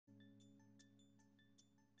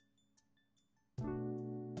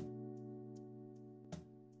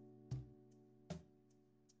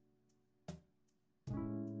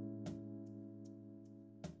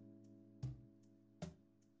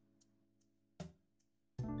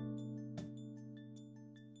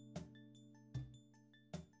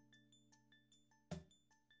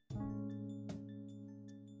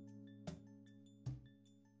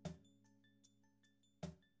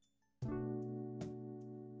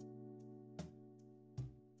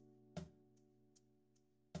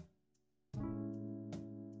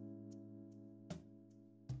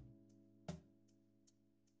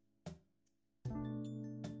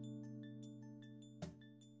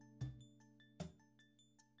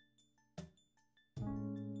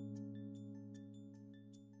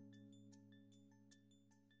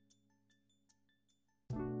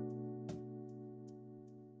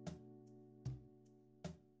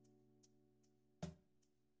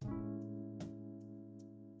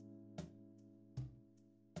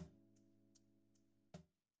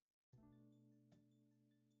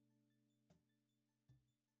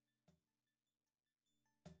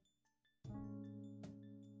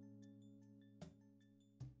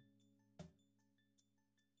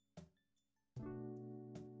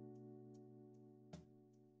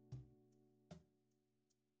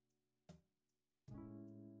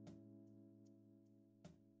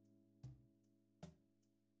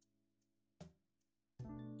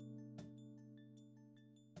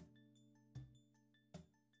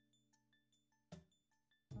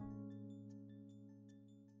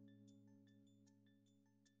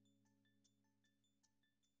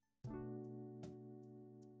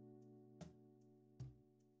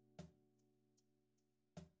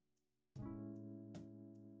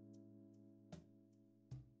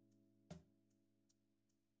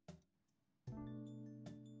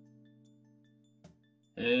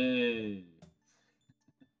Hey.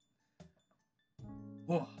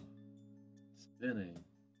 Whoa. It's been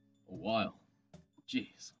a while.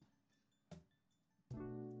 Jeez.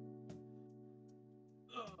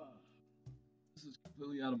 Ugh. This is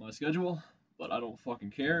completely out of my schedule, but I don't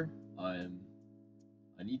fucking care. I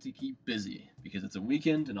need to keep busy because it's a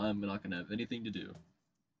weekend and I'm not gonna have anything to do.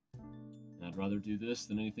 And I'd rather do this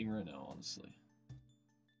than anything right now, honestly.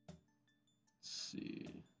 Let's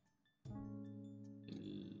see.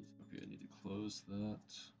 Okay, I need to close that.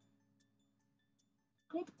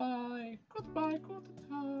 Goodbye. Goodbye. Guten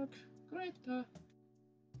Tag. Great.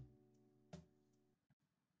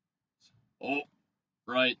 Oh,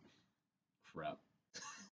 right. Crap.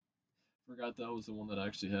 Forgot that was the one that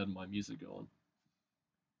actually had my music going.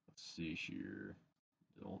 Let's see here.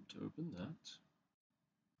 Don't open that.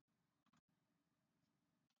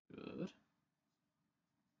 Good.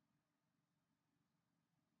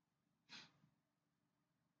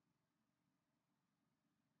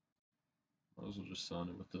 Might as well just sign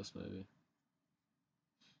it with this, maybe.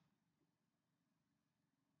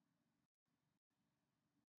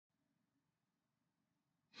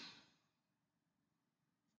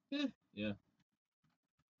 Yeah.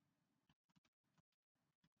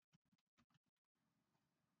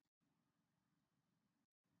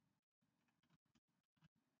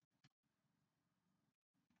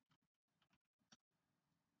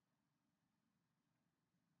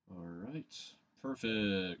 Alright.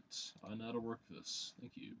 Perfect. I know how to work this.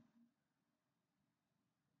 Thank you.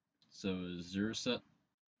 So is 0 set?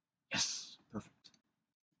 Yes! Perfect.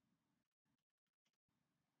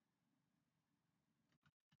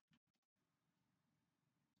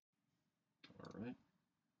 Alright.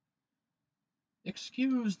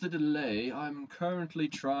 Excuse the delay. I'm currently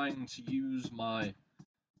trying to use my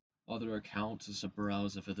other account as a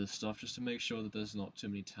browser for this stuff just to make sure that there's not too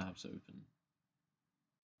many tabs open.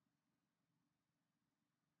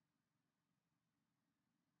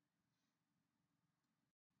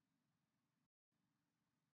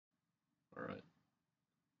 Alright.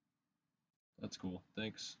 That's cool.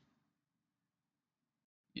 Thanks.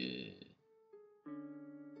 Yeah.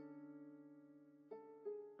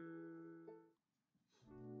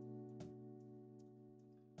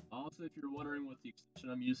 Also, if you're wondering what the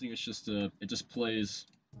extension I'm using, it's just it just plays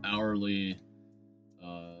hourly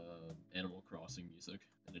Animal Crossing music,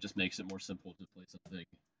 and it just makes it more simple to play something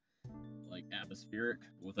like atmospheric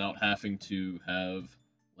without having to have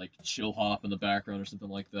like chill hop in the background or something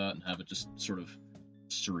like that, and have it just sort of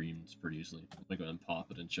streamed pretty easily. I'm gonna go ahead and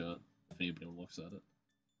pop it in chat if anybody looks at it.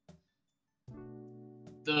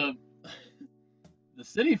 The the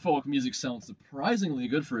city folk music sounds surprisingly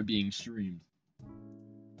good for it being streamed.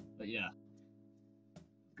 But yeah,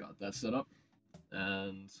 got that set up.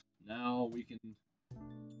 And now we can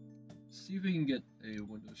see if we can get a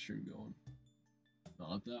window stream going.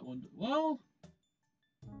 Not that window. Well,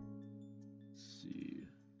 let's see.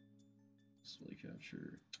 Display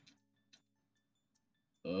capture.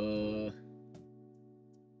 It's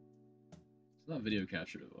not video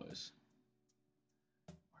capture device.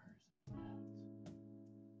 Where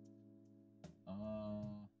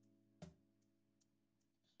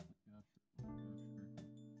is it at?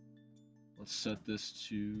 Let's set this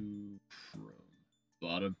to Chrome.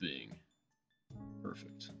 Bada bing.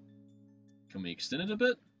 Perfect. Can we extend it a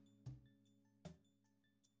bit?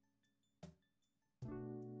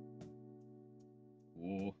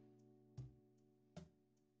 Whoa.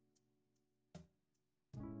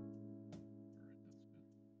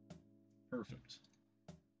 Perfect.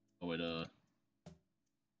 Oh wait,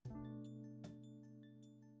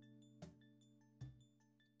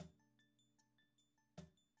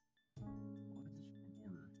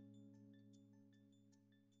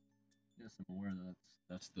 yes, I'm aware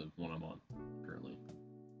that's the one I'm on currently.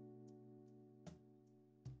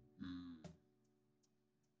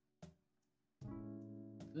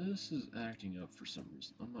 This is acting up for some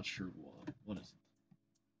reason. I'm not sure why. What is it?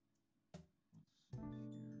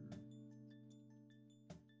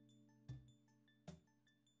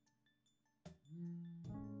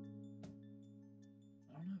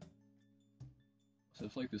 I don't know. So I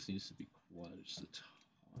feel like this needs to be quiet just a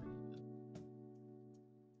tiny bit.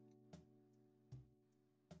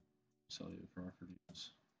 Audio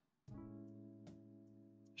properties.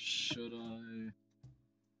 Should I?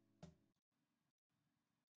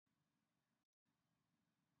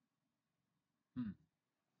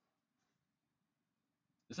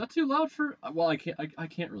 Is that too loud for? Well, I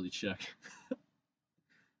can't really check.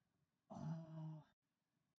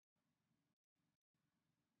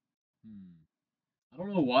 I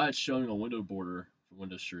don't know why it's showing a window border for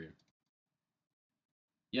Windows Stream.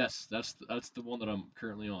 Yes, that's the one that I'm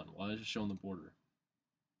currently on. Why is it showing the border?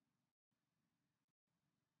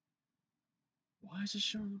 Why is it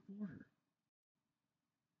showing the border?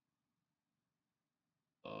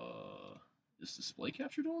 Uh, is display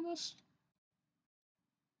capture doing this?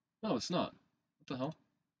 No, it's not. What the hell?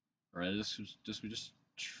 Alright, we just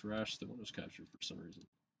trashed the Windows capture for some reason.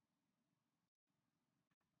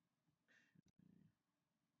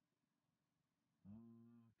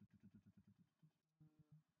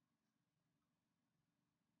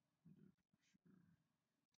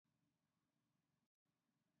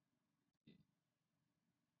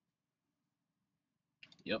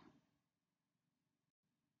 Yep.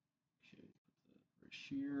 Okay, put that right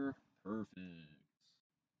here. Perfect.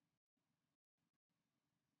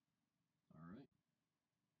 Alright.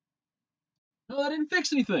 No, that didn't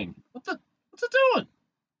fix anything. What's it doing?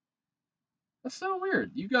 That's so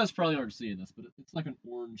weird. You guys probably aren't seeing this, but it's like an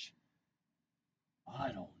orange. I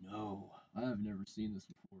don't know. I have never seen this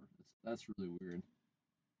before. That's really weird.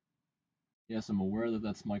 Yes, I'm aware that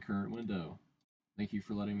that's my current window. Thank you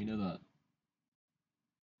for letting me know that.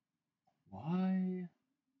 Why?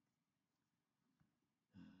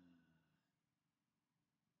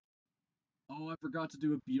 Oh, I forgot to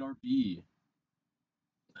do a BRB.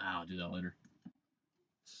 I'll do that later.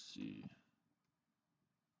 Let's see.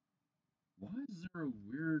 Why is there a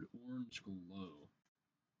weird orange glow?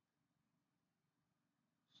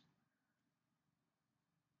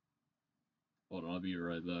 Hold on, I'll be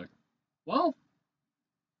right back. Well,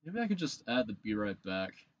 maybe I could just add the be right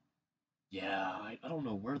back. Yeah, I don't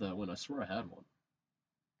know where that went. I swear I had one.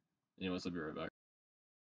 Anyways, I'll be right back.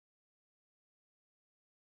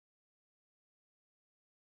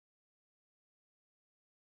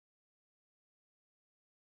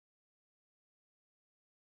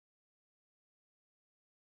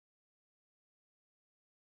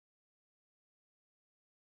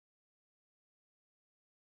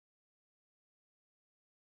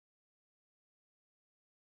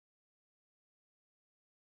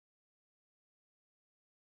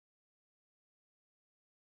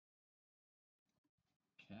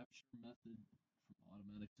 Capture method from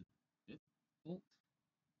automatic to bit bolt.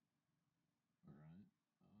 All right.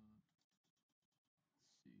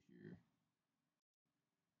 Let's see here.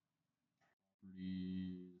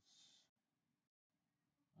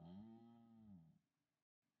 Properties.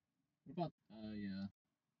 What about? Yeah.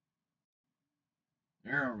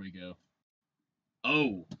 There we go.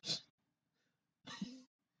 Oh.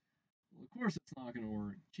 Well, of course it's not gonna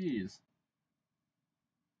work. Jeez.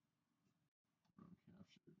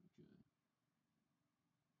 Capture. Okay.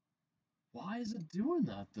 Why is it doing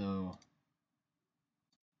that though?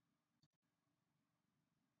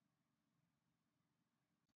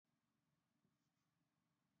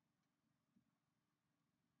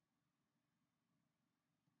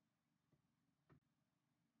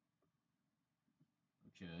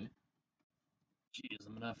 Okay. Jeez,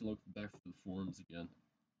 I'm gonna have to look back for the forums again.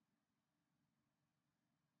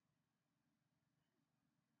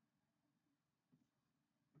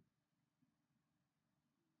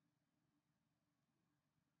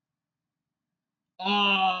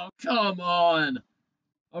 Oh, come on!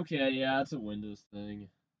 Okay, yeah, it's a Windows thing.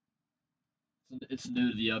 It's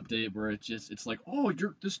new to the update where it's like, oh,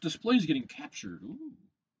 this display is getting captured. Ooh.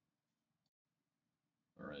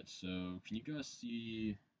 All right, so can you guys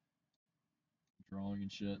see drawing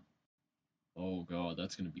and shit? Oh god,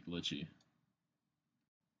 that's gonna be glitchy.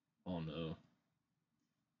 Oh no,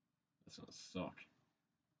 that's gonna suck.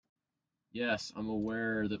 Yes, I'm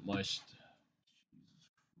aware that Jesus Christ,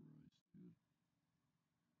 dude.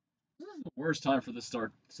 This is the worst time for this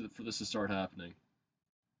to start happening.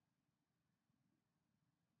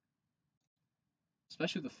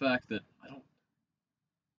 Especially the fact that I don't.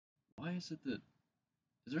 Why is it that?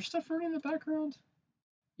 Is there stuff running in the background?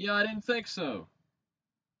 Yeah, I didn't think so.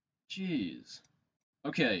 Jeez.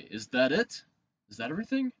 Okay, is that it? Is that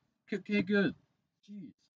everything? Okay, good.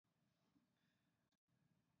 Jeez.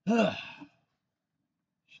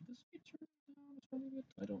 Should this be turned down a tiny bit?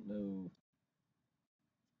 I don't know.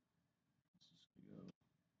 Let's just go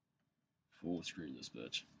full screen this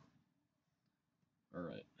bitch.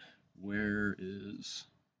 Alright. Where is...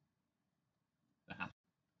 Ah.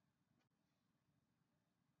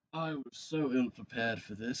 I was so ill prepared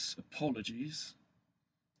for this. Apologies.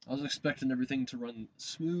 I was expecting everything to run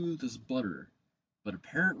smooth as butter, but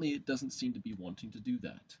apparently it doesn't seem to be wanting to do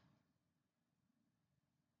that.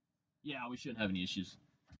 Yeah, we shouldn't have any issues.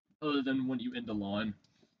 Other than when you end a line.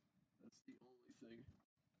 That's the only thing.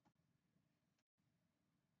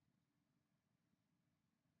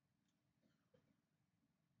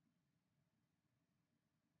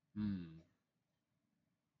 Hmm.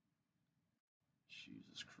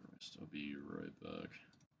 first. I'll be right back.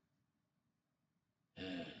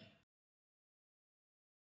 Okay.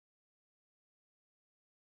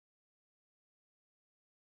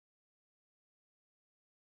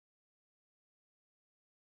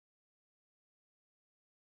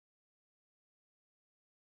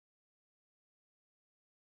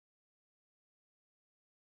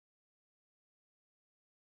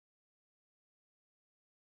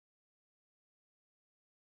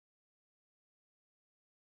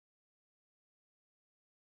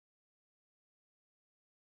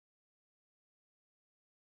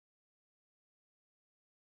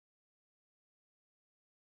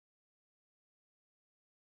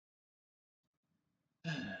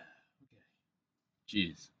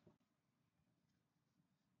 Jeez.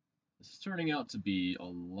 This is turning out to be a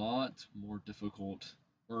lot more difficult,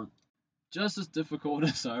 or just as difficult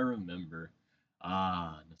as I remember.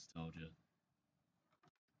 Ah, nostalgia.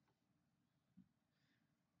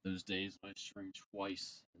 Those days I streamed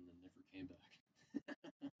twice and then never came back.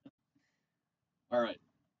 Alright,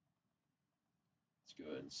 let's go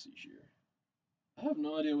ahead and see here. I have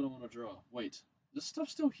no idea what I want to draw. Wait, this stuff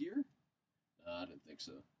still here? I didn't think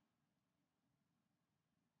so.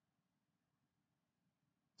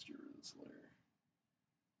 Let's get rid of this layer.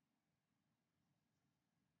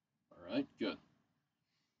 Alright, good.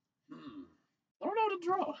 I don't know how to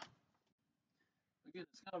draw. Again,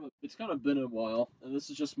 it's kind of been a while, and this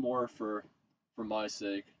is just more for my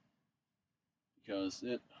sake because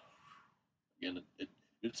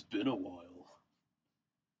it's been a while.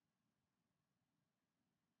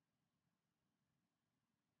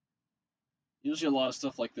 Usually, a lot of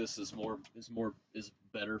stuff like this is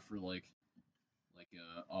better for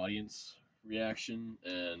audience reaction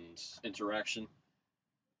and interaction.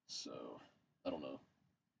 So I don't know.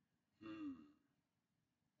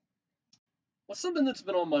 What's something that's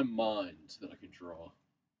been on my mind that I can draw?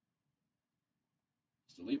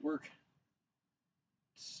 Does delete work?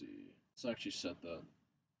 Let's see. Let's actually set that.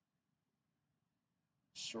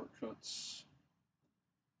 Shortcuts.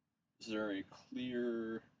 Is there a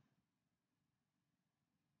clear?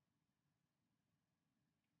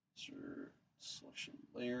 Sure. Selection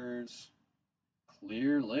layers.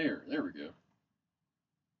 Clear layer. There we go.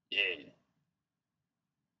 Yeah.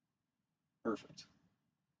 Perfect.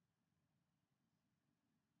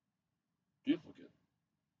 Duplicate.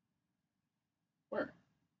 Where?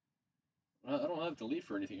 I don't have delete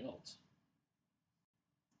for anything else.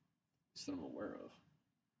 At least that I'm aware of.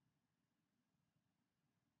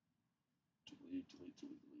 Delete, delete,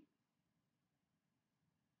 delete,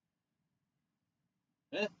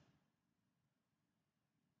 delete. Eh.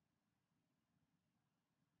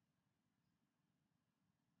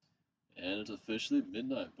 And it's officially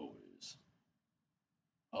midnight, boys.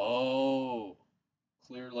 Oh.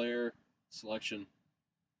 Clear layer. Selection.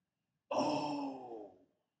 Oh.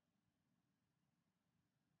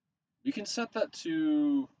 We can set that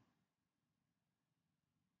to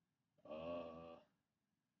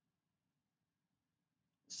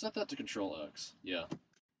set that to Control X. Yeah.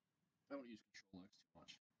 I don't use Control X too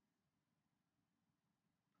much.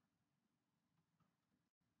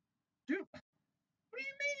 Dude, what do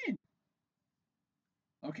you mean?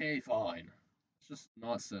 Okay, fine. Let's just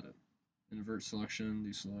not set it. Invert selection,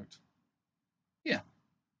 deselect. Yeah.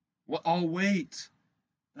 What? Oh, wait.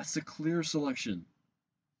 That's the clear selection.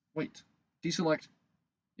 Wait. Deselect.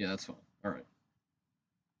 Yeah, that's fine. All right.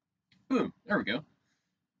 Boom. There we go.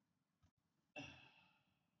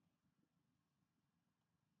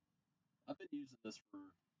 I've been using this for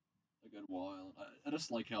a good while. I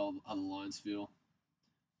just like how the lines feel.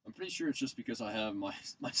 I'm pretty sure it's just because I have my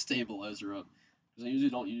my stabilizer up, because I usually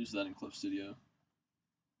don't use that in Clip Studio.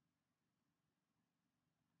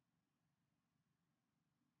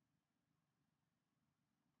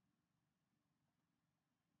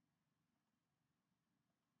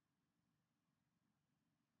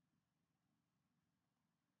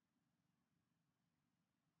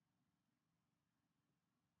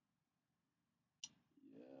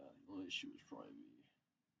 Yeah, the only issue is probably me.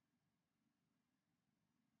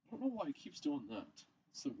 I don't know why it keeps doing that.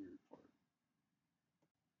 That's the weird part.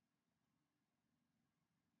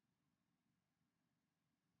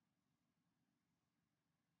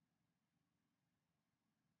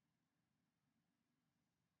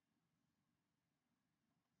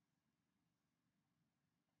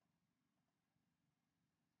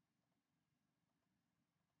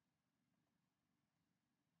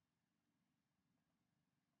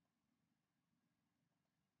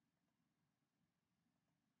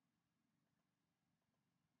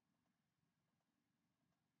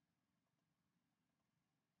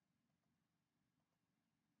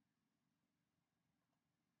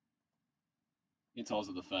 It's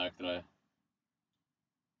also the fact that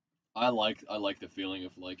I like the feeling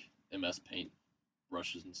of like MS Paint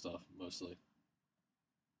brushes and stuff mostly.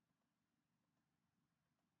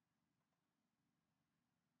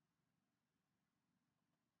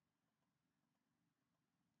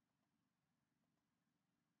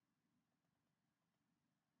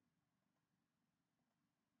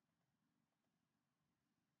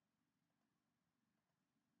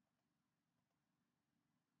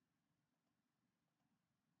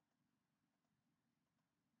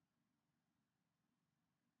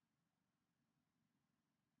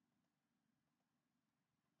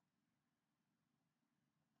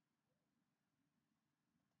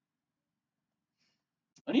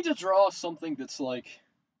 I need to draw something that's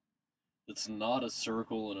not a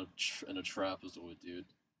circle and a trapezoid, dude.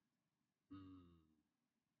 Hmm.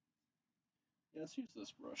 Yeah, let's use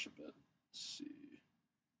this brush a bit. Let's see.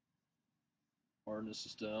 Hardness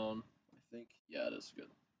is down. I think. Yeah, it is good.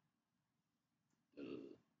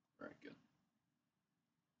 Alright, good.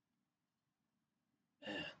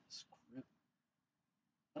 Man, this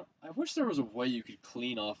grip. I wish there was a way you could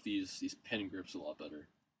clean off these pen grips a lot better.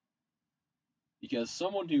 Because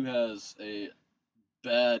someone who has a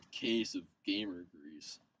bad case of gamer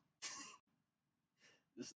grease,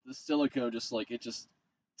 this silicone just like it just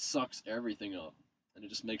sucks everything up, and it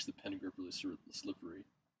just makes the pen grip really slippery.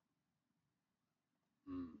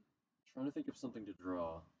 Hmm. Trying to think of something to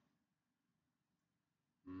draw.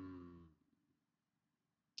 Hmm.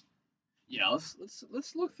 Yeah,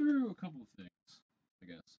 let's look through a couple of things, I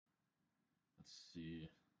guess. Let's see.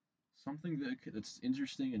 Something that's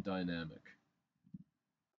interesting and dynamic.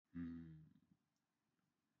 Hmm.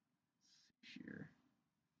 Let's see here.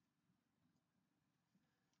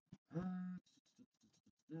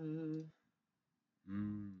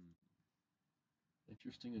 Hmm.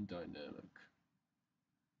 Interesting and dynamic.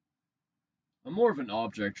 I'm more of an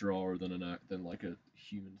object drawer than like a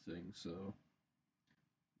human thing, so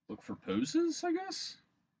look for poses, I guess.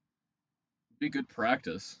 Be good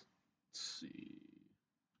practice. Let's see.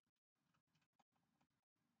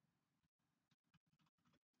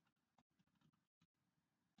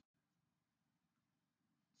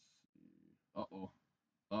 Uh-oh.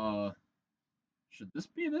 Uh, should this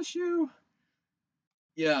be an issue?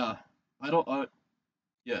 Yeah. I don't.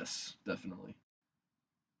 Yes, definitely.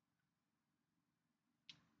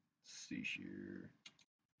 Let's see here.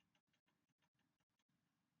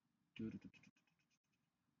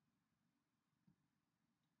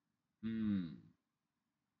 Hmm.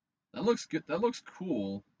 That looks good. That looks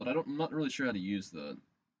cool, but I'm not really sure how to use that.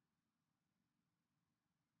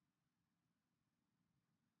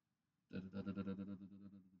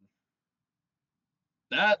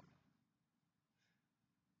 That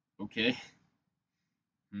okay.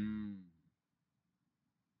 Hmm.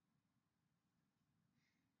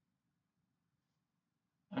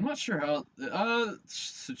 I'm not sure how.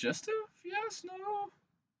 Suggestive? Yes. No.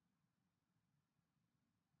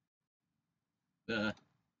 Uh,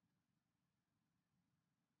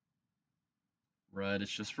 right.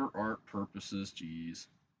 It's just for art purposes. Jeez.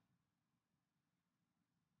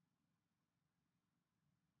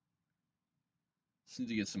 Just need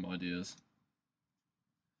to get some ideas.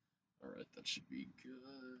 All right. That should be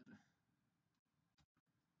good.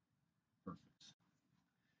 Perfect.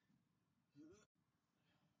 Hmm.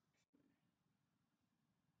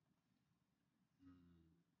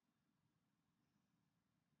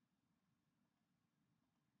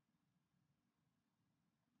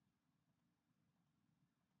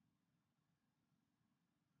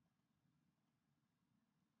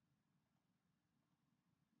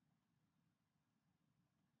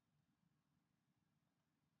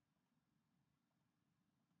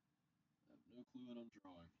 I have no clue what I'm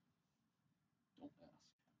drawing. Don't ask.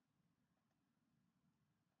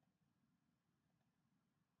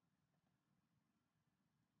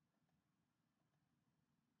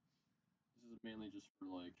 This is mainly just for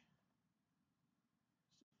like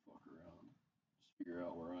just to fuck around, just figure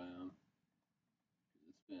out where I am.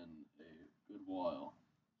 It's been a good while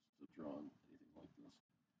since I've drawn anything like this.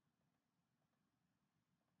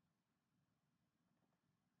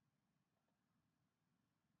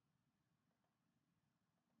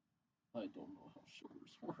 I don't know how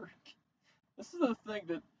shoulders work. This is the thing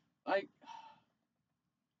that I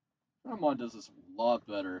Paramount does this a lot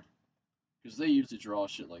better because they usually draw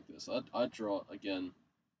shit like this. I draw again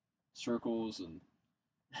circles and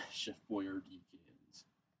Chef Boyardee cans.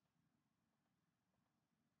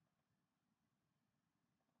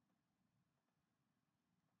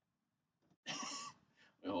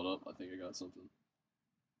 Wait, hold up. I think I got something.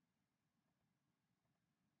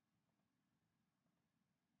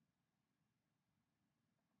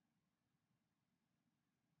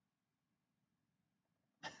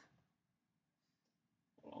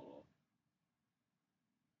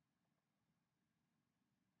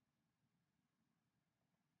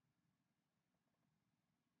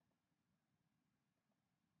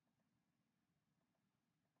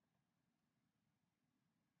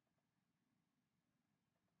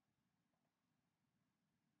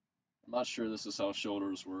 I'm not sure this is how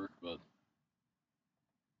shoulders work, but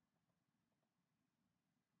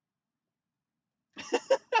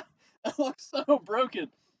it looks so broken.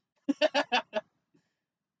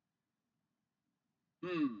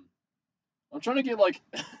 Hmm. I'm trying to get like,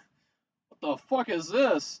 what the fuck is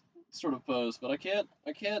this sort of pose, but I can't.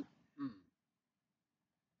 I can't. Hmm.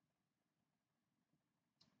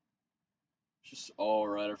 Just all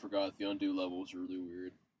right. I forgot the undo level was really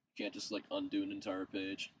weird. You can't just like undo an entire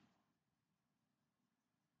page.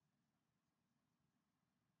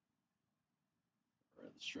 All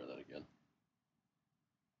right, let's try that again.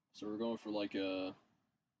 So we're going for like a,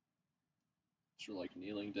 sort of like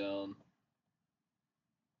kneeling down.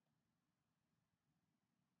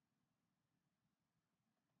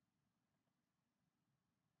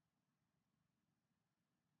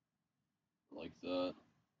 Like that.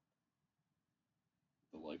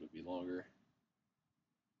 The leg would be longer.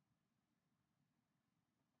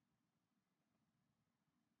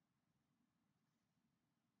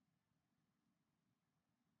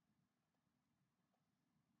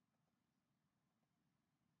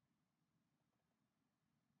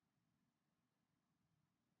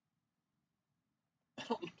 I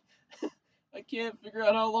don't. I can't figure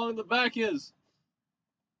out how long the back is.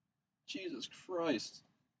 Jesus Christ.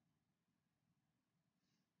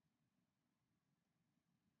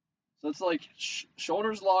 So it's like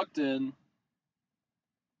shoulders locked in.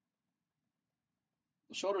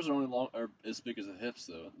 The shoulders are only are as big as the hips,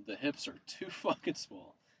 though. The hips are too fucking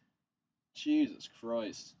small. Jesus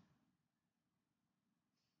Christ.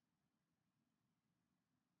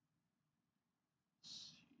 Let's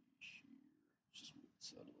see here. Just move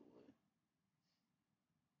this out of the way.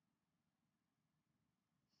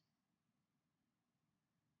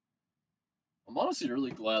 I'm honestly really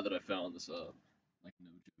glad that I found this up. Like, no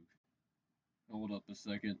joke. Hold up a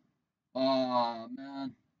second. Aw,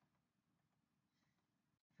 man.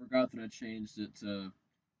 Forgot that I changed it to.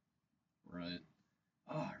 Right.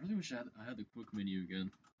 Oh, I really wish I had the quick menu again.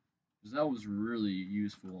 Because that was really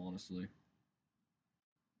useful, honestly.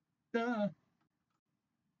 Duh.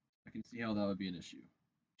 I can see how that would be an issue.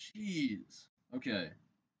 Jeez. Okay. Let's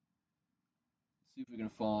see if we can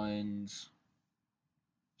find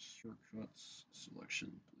shortcuts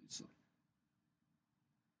selection, please.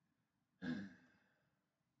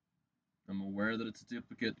 I'm aware that it's a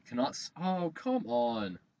duplicate. Cannot. Oh, come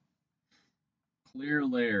on. Clear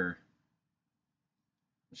layer.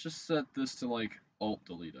 Let's just set this to like Alt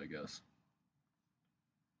Delete, I guess.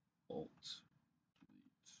 Alt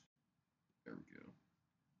Delete. There we go.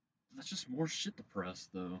 That's just more shit to press,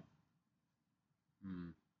 though.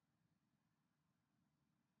 Hmm.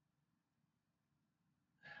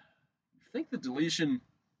 You think the deletion,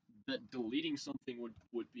 that deleting something would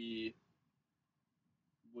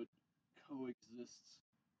coexist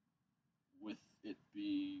with it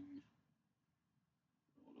being.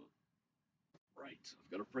 Hold on. Right.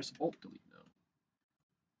 I've got to press Alt Delete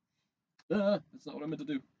now. That's not what I meant to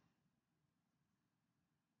do.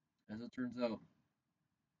 As it turns out.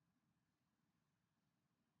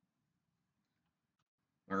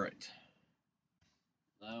 Alright.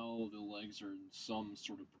 Now the legs are in some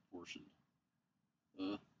sort of proportion.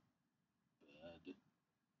 Bad.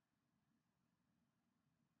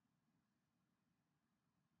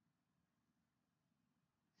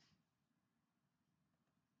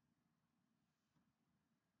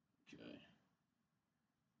 Okay.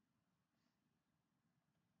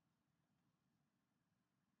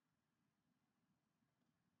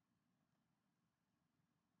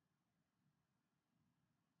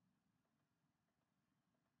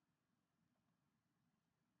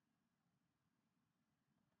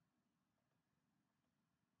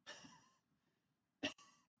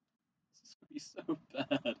 This is gonna be so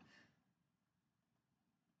bad.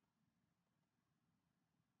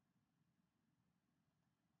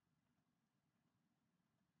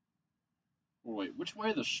 Oh, wait, which way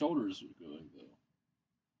are the shoulders are going, though?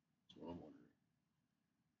 That's what I'm wondering.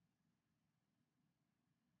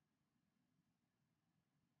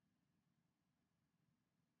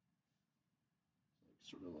 Like,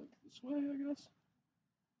 sort of like this way, I guess?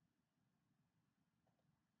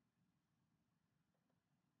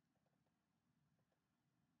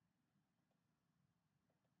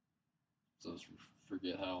 So I just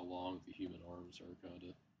forget how long the human arms are,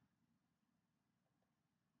 kinda.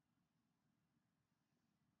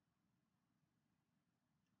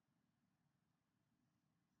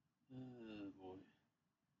 Oh, boy.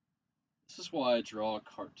 This is why I draw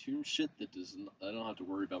cartoon shit that doesn't. I don't have to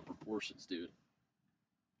worry about proportions, dude.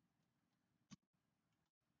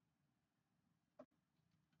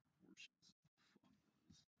 Proportions.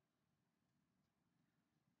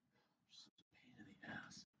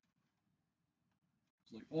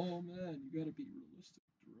 It's like, oh man, you gotta be realistic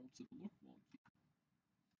or else it'll look wonky.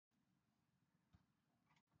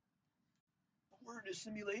 We're in a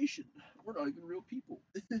simulation. We're not even real people.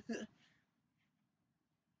 That's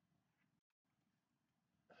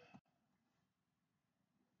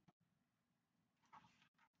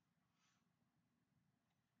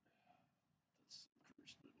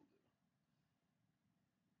encouragement will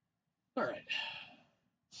do. All right.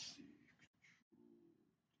 Let's see.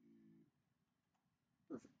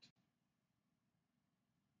 Perfect.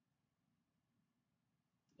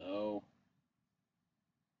 No.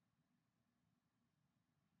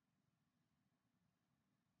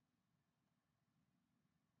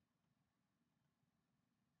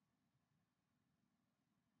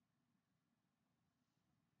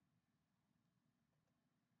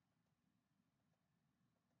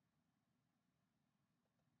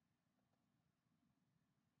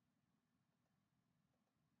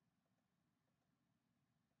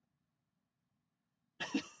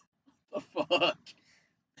 The fuck?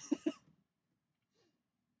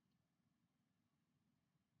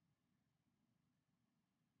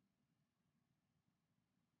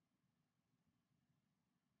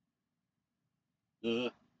 Uh.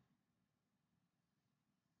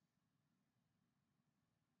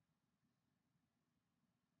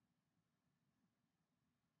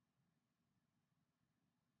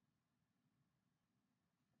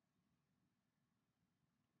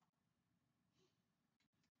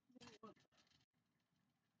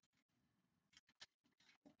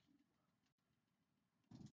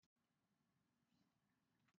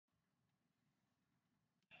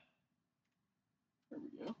 There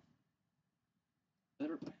we go.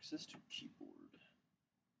 Better access to keyboard.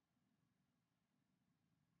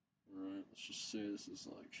 Alright, let's just say this is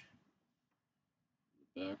like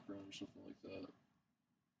the background or something like that.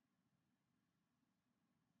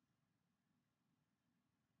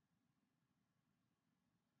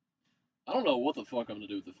 I don't know what the fuck I'm gonna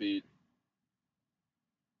do with the feed.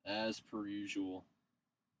 As per usual.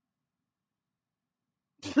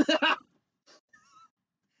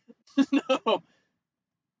 No.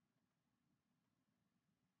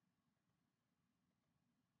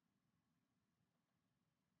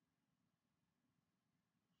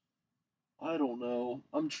 I don't know.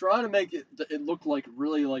 I'm trying to make it look like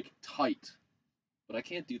really like tight, but I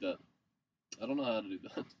can't do that. I don't know how to do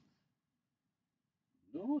that.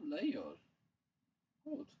 No layer.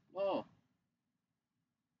 What? Oh.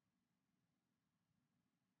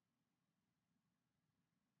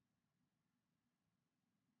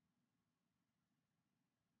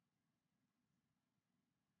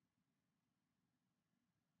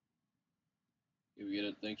 Okay, we get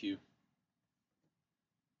it. Thank you.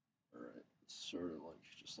 All right. Let's sort of like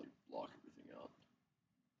just like block everything out.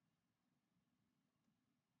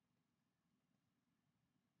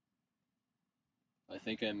 I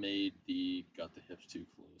think I got the hips too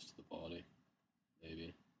close to the body.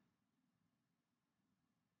 Maybe.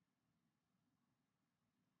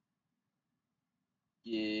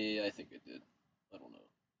 Yeah, I think I did. I don't know.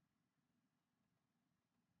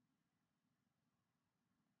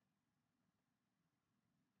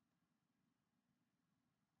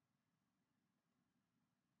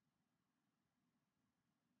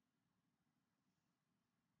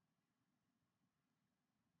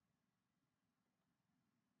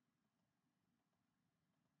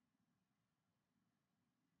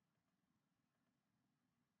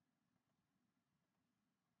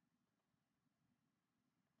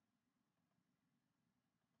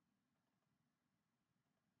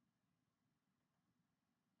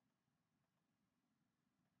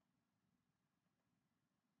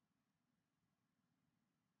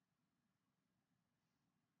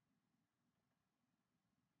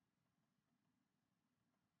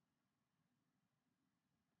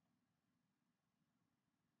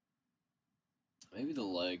 Maybe the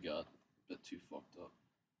leg got a bit too fucked up.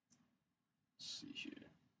 Let's see here.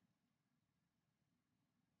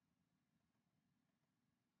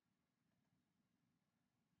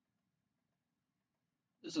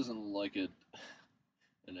 This isn't like an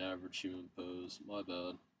average human pose. My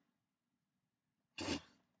bad.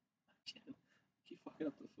 Keep fucking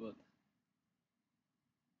up the foot.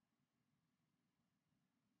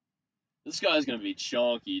 This guy's gonna be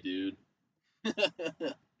chonky, dude. Let's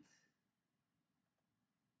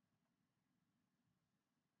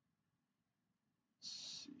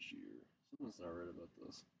see here. Something's not right about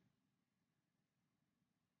this.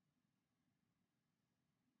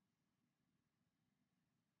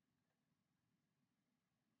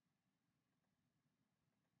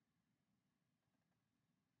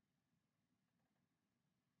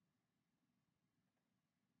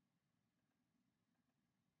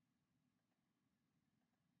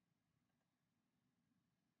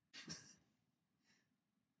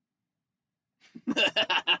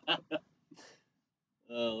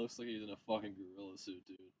 Looks like he's in a fucking gorilla suit,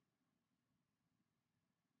 dude.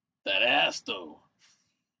 That ass, though.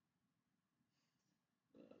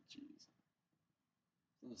 Jeez.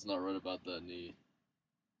 Something's not right about that knee.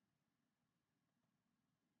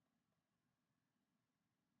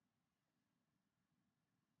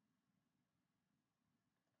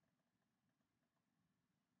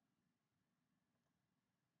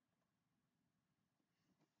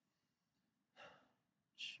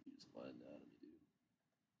 Jeez, my anatomy, dude.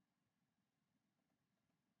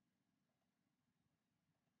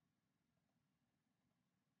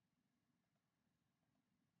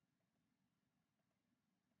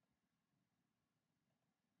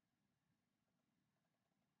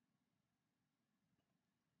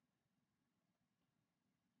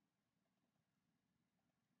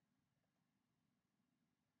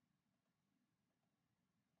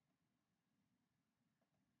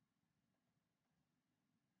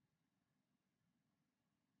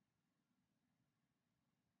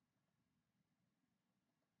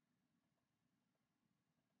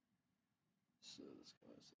 So this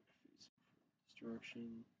guy's like facing for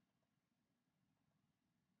destruction.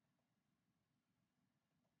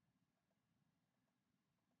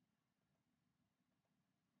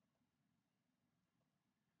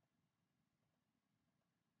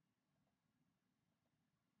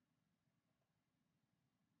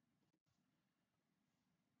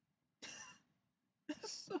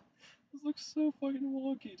 This looks so fucking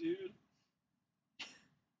wonky, dude.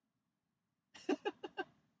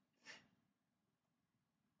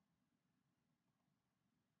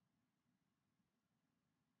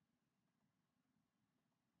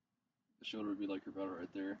 The shoulder would be like about right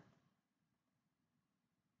there.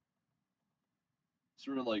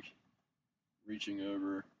 Sort of like reaching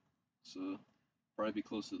over, so probably be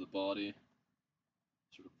close to the body,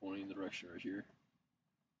 sort of pointing in the direction right here.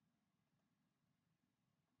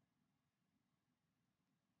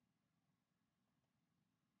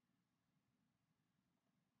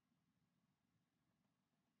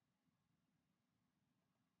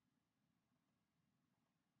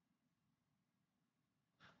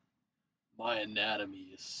 My anatomy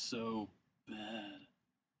is so bad.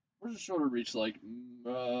 Where's the shoulder reach? Like,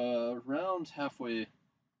 around halfway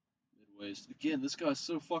mid-waist. Again, this guy's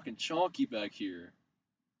so fucking chonky back here.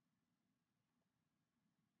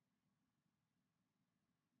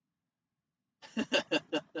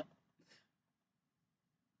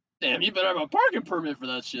 Damn, you better have a parking permit for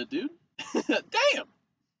that shit, dude. Damn!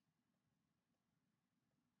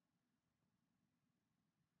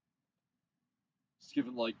 Just give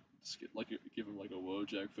him like, give him like a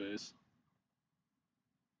Wojak face.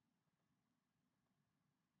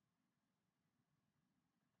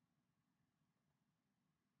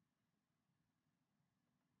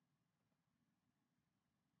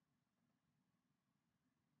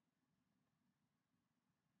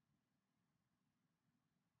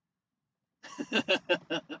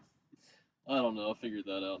 I don't know. I'll figure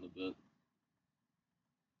that out in a bit.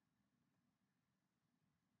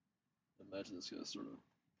 Imagine this guy sort of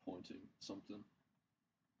pointing something.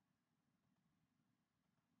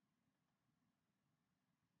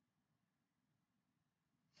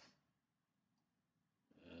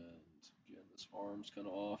 And again, this arm's kind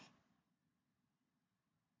of off.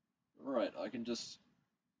 Alright, I can just...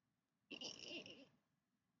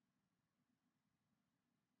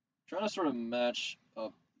 Trying to sort of match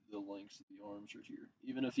up the lengths of the arms right here.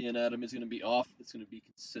 Even if the anatomy is going to be off, it's going to be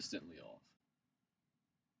consistently off.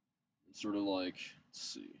 It's sort of like, let's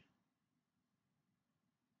see,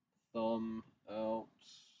 thumb out.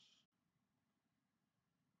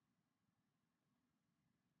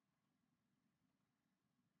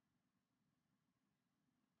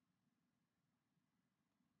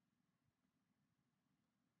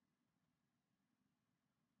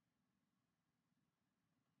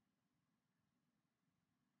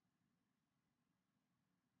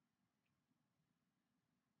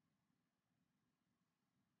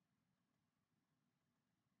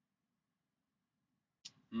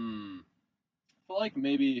 I feel like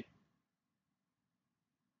maybe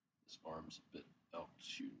this arm's a bit out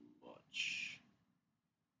too much.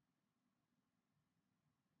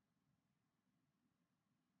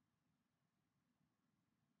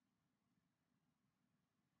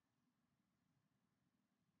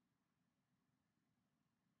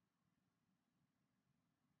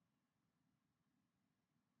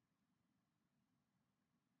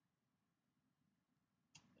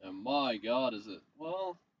 And my god, is it?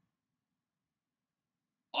 Well,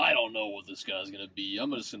 I don't know what this guy's gonna be.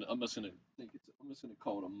 I'm just gonna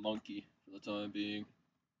call it a monkey for the time being.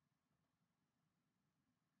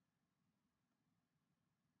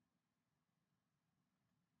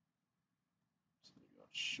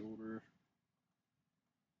 shoulder.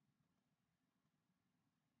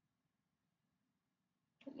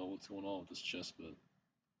 I don't know what's going on with this chest bit.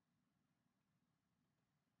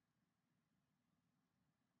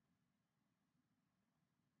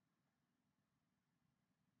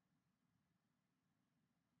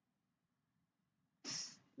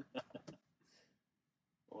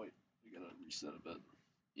 Oh wait, we gotta reset a bit.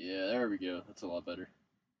 Yeah, there we go. That's a lot better.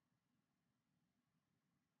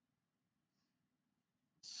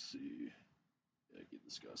 Let's see. Yeah, give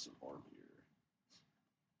this guy some arm here.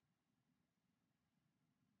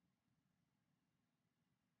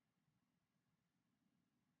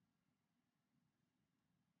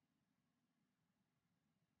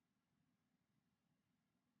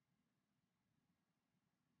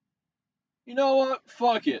 You know what?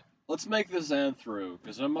 Fuck it. Let's make this Anthro,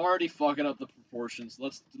 because I'm already fucking up the proportions.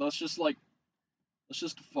 Let's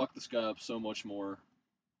just fuck this guy up so much more.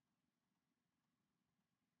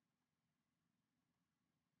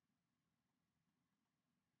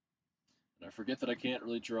 And I forget that I can't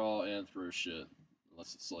really draw Anthro shit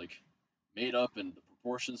unless it's like made up and the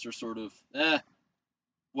proportions are sort of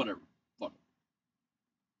whatever. Fuck.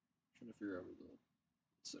 Trying to figure out where the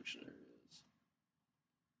section area is.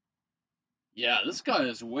 Yeah, this guy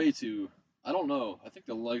is way too. I don't know. I think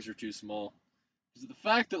the legs are too small. Because the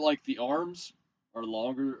fact that like the arms are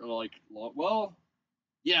longer, or like well,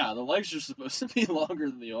 yeah, the legs are supposed to be longer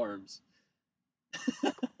than the arms.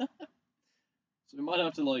 So we might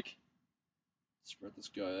have to like spread this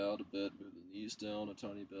guy out a bit, move the knees down a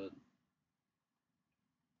tiny bit.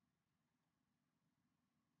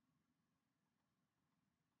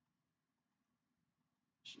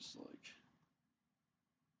 It's just like.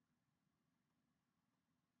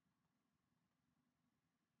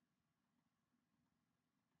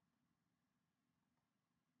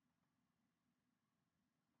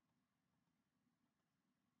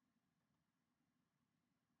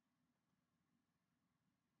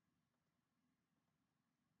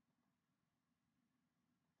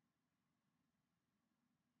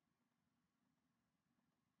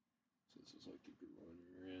 So this is like the groin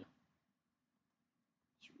area.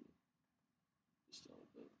 Let's really this down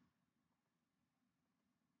a bit.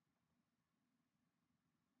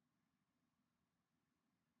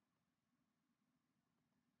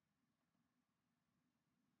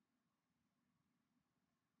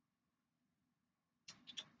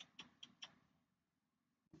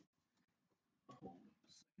 Hold up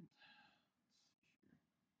a second.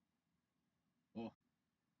 Oh,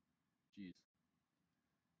 jeez.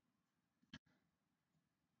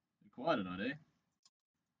 Quiet tonight, eh?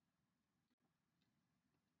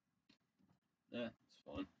 Yeah, it's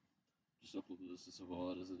fine. Just upload this as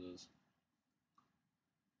odd as it is.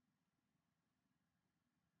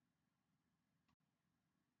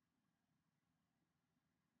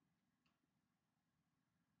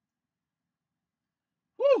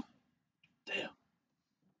 Woo! Damn.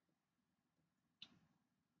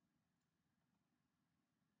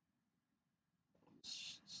 This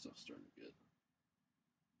stuff's starting to get.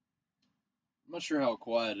 I'm not sure how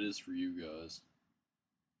quiet it is for you guys,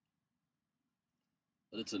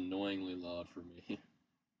 but it's annoyingly loud for me.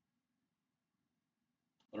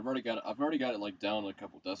 But I've already got it like down a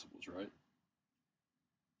couple decibels, right?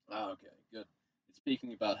 Ah, okay, good. It's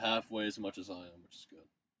peaking about halfway as much as I am, which is good.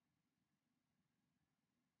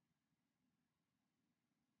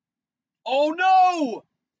 Oh no!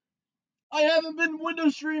 I haven't been window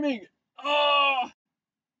streaming. Oh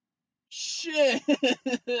shit!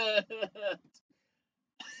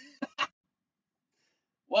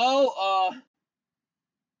 Well,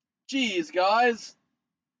 geez, guys,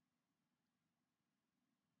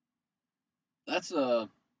 that's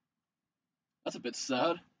that's a bit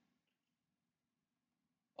sad.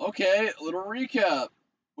 Okay, a little recap.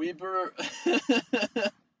 We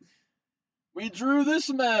we drew this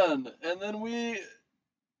man, and then we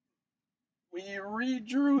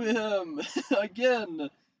redrew him again,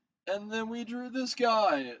 and then we drew this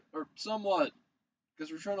guy, or somewhat, because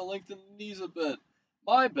we're trying to lengthen the knees a bit.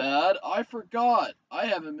 My bad, I forgot. I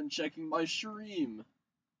haven't been checking my stream.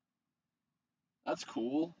 That's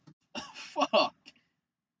cool. Fuck.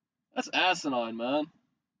 That's asinine, man.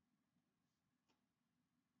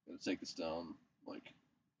 Gotta take this down, like,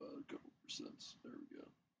 a couple percent. There we go.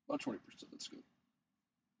 About 20%, that's good.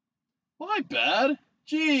 My bad.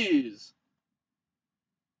 Jeez.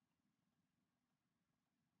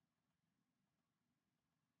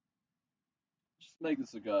 Just make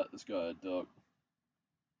this guy a duck.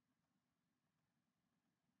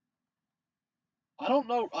 I don't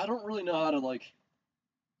know. I don't really know how to like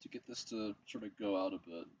to get this to sort of go out a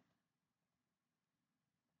bit.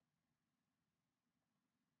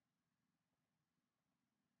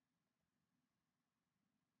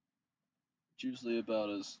 It's usually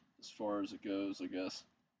about as far as it goes, I guess.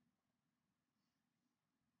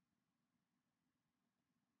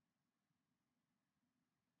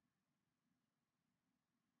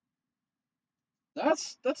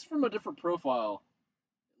 That's from a different profile.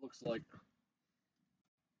 It looks like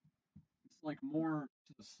it's like more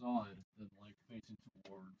to the side than like facing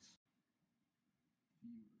towards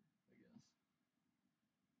viewer, I guess.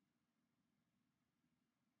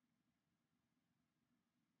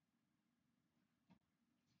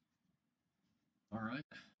 All right.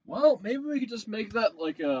 Well, maybe we could just make that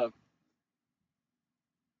like a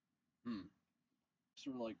hmm,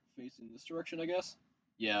 sort of like facing this direction, I guess.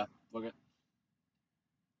 Yeah. Okay.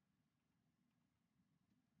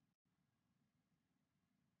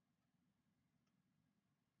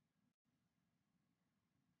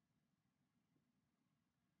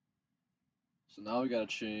 So now we gotta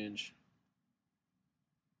change.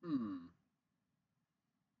 Hmm.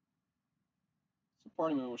 So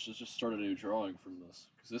part of me wishes just start a new drawing from this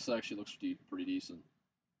because this actually looks pretty decent.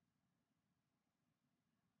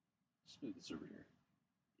 Let's move this over here.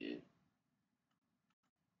 Yeah.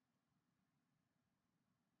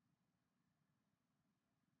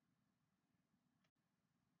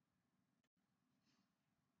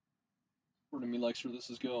 Part of me likes where this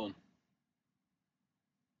is going.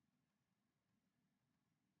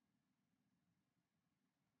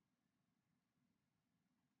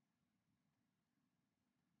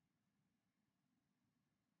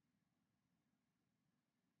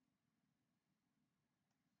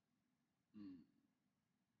 Hmm.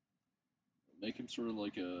 Make him sort of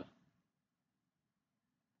like a.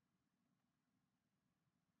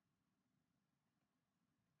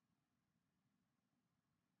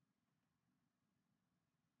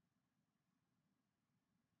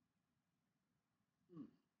 Hmm.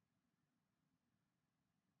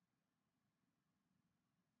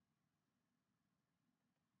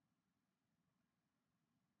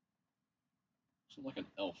 Sort of like an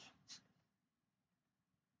elf.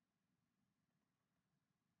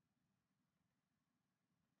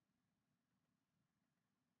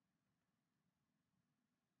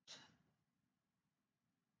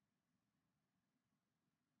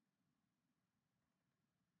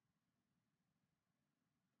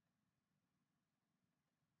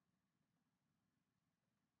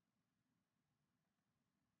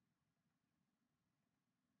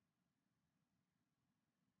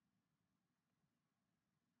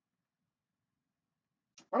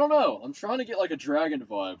 I don't know. I'm trying to get like a dragon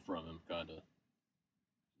vibe from him, kind of.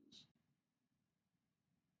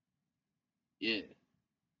 Yeah.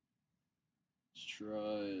 Let's try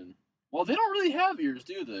and. Well, they don't really have ears,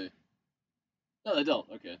 do they? No, they don't.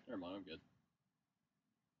 Okay, never mind. I'm good.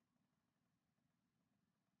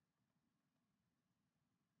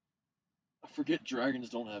 I forget dragons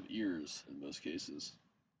don't have ears in most cases.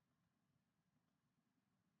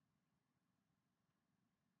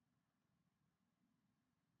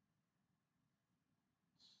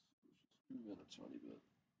 Move in a tiny bit.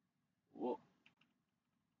 Whoa.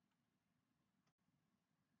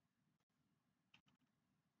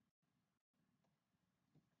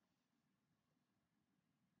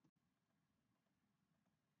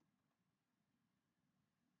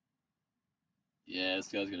 Yeah, this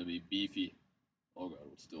guy's gonna be beefy. Oh god,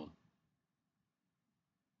 what's it doing?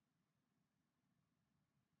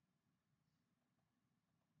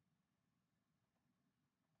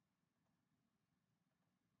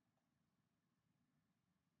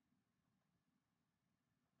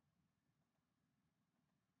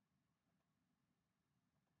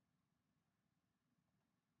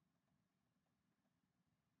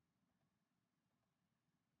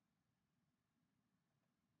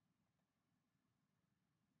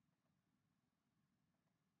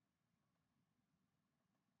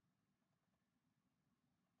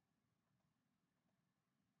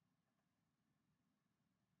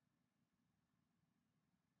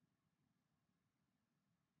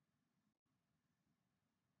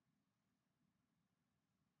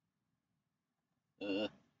 Uh,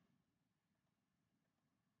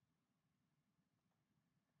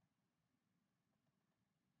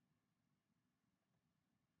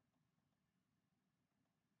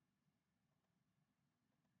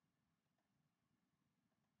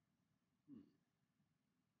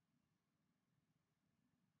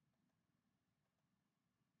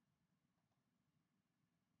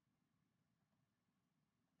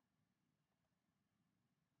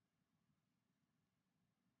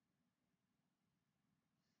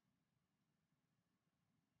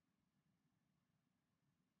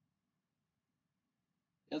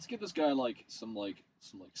 yeah, let's give this guy like some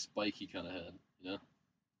spiky kind of head, you know?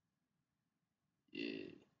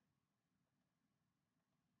 Yeah.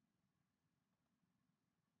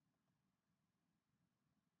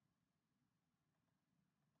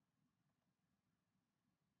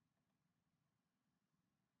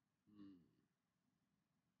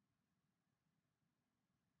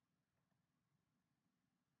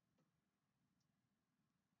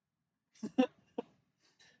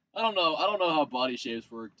 I don't know. I don't know how body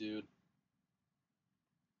shapes work, dude.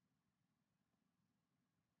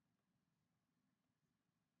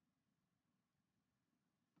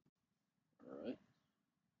 All right.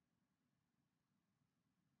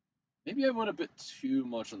 Maybe I went a bit too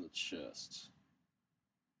much on the chest.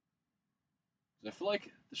 'Cause I feel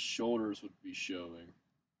like the shoulders would be showing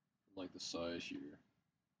from like the side here.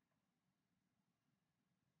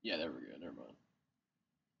 Yeah, there we go. Never mind.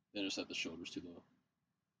 They just had the shoulders too low.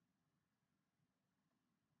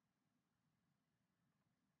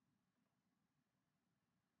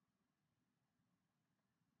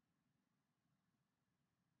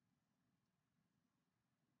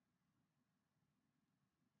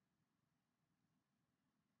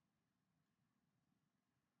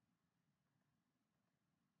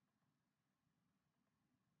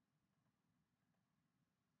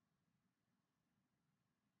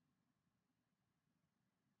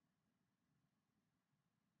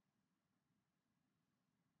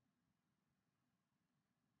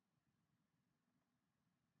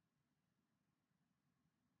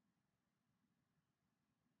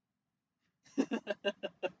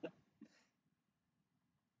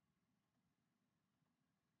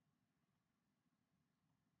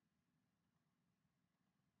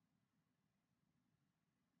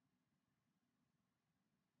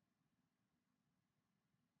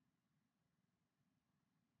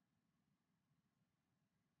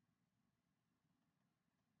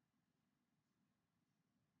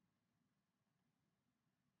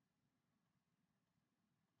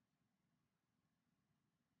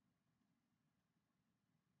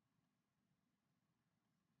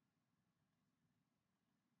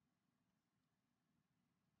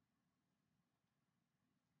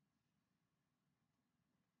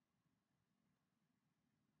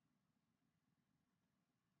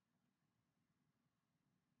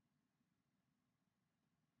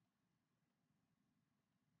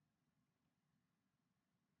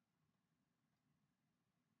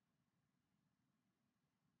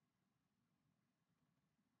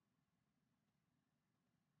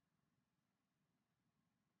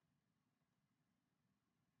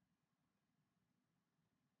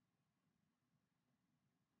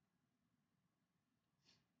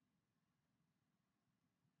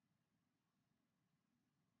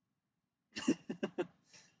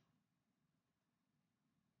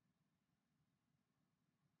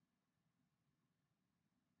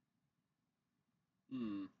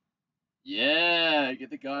 Hmm. Yeah, get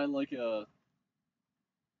the guy in like a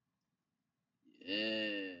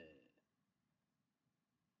yeah.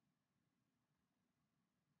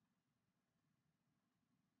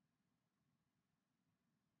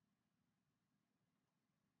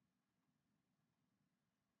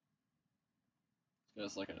 This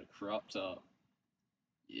guy's like in a crop top.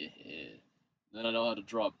 Yeah. Then I know how to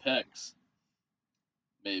draw pecs.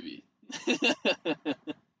 Maybe.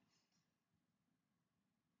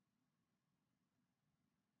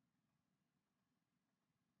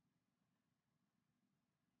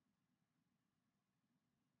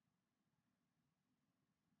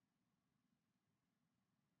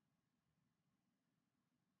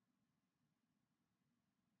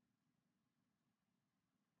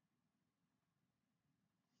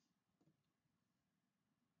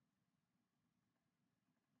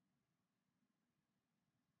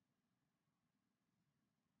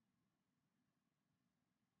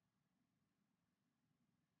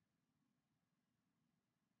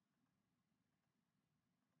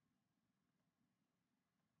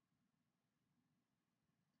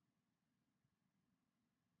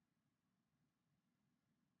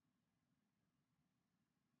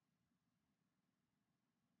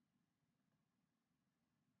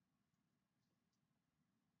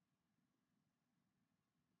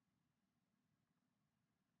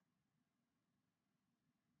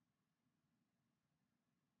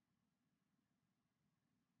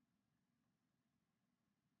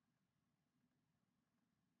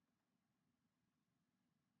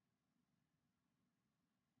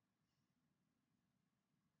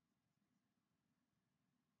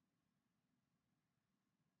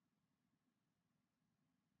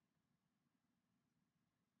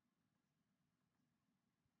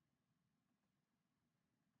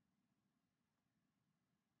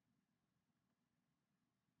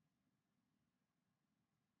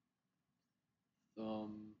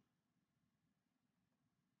 um.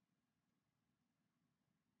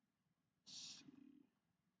 Let's see.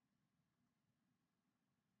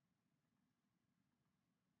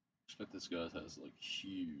 Expect this guy has like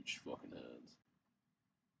huge fucking hands.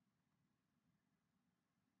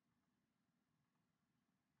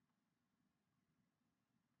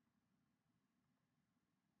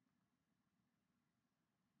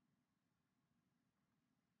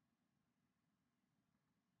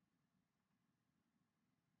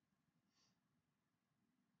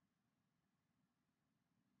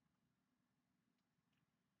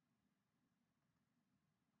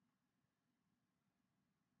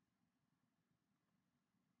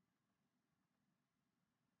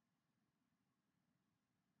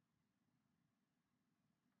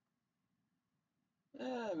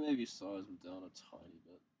 Maybe size them down a tiny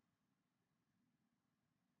bit.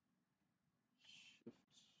 Shift.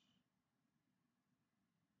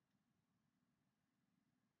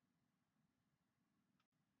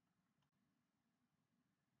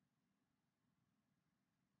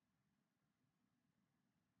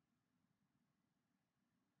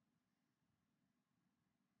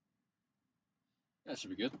 That should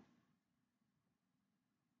be good.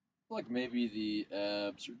 Like maybe the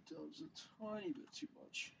abs are done just a tiny bit too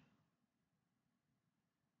much.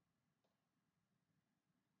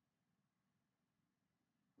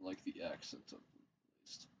 Like the accent of them, at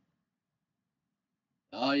least.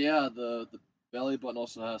 Oh yeah, the belly button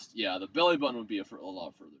also has. Yeah, the belly button would be a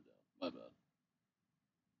lot further down. My bad.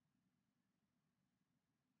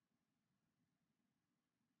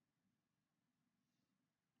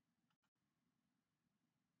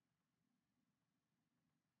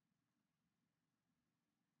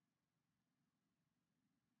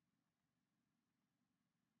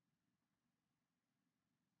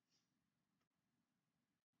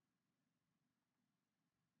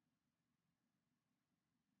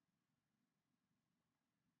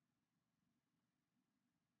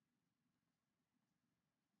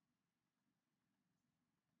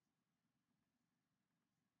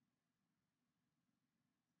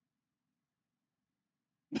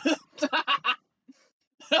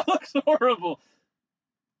 That looks horrible.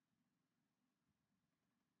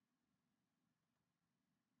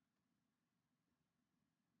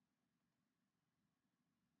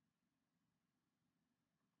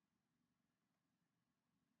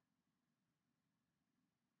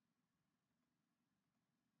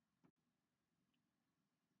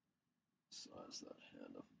 Size that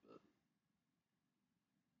hand up a bit.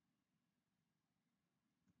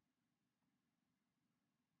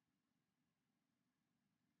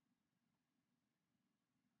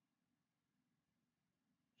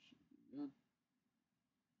 Should be good.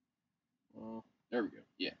 Well, there we go.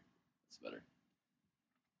 Yeah, that's better.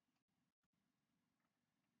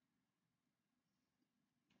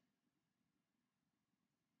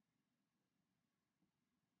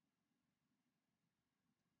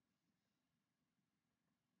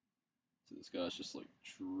 So this guy's just like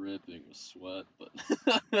dripping with sweat, but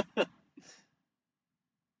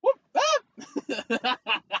whoop,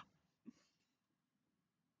 ah!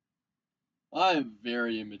 I am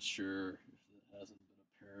very immature if it hasn't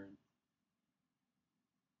been apparent.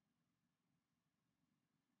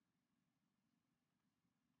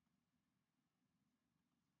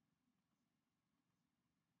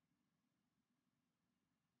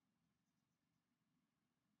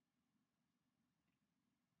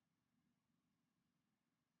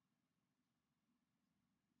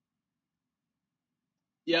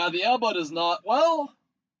 Yeah, the elbow does not. Well,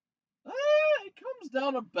 it comes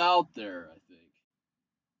down about there, I think.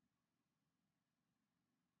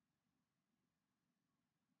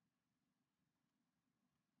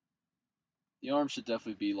 The arm should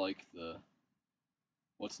definitely be like the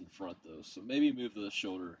what's in front though. So maybe move the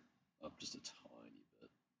shoulder up just a tiny bit.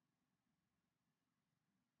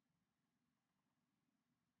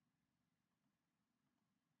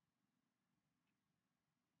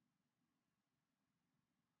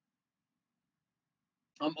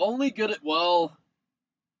 I'm only good at let's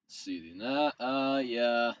see that.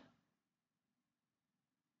 Yeah.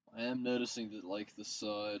 I am noticing that like the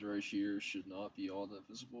side right here should not be all that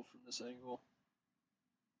visible from this angle.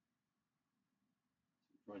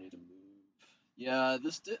 Probably need to move. Yeah,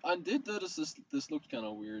 I did notice this looked kind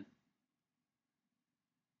of weird.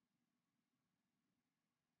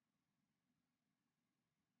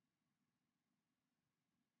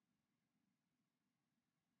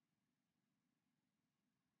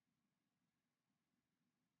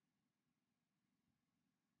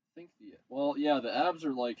 I think the abs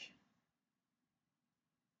are like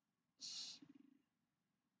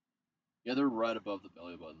yeah, they're right above the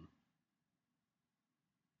belly button.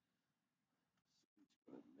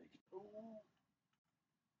 Go ahead and make it. Oh,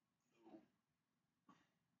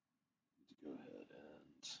 need to go ahead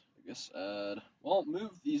and I guess add. Well,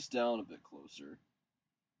 move these down a bit closer.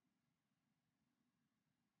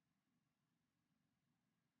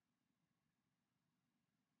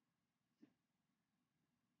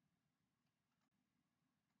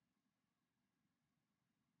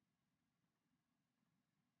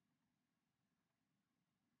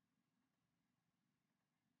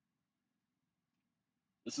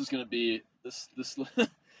 This is gonna be this.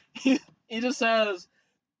 He just has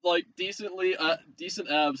like decent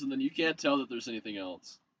abs, and then you can't tell that there's anything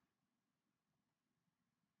else.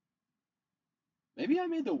 Maybe I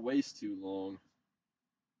made the waist too long.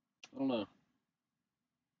 I don't know.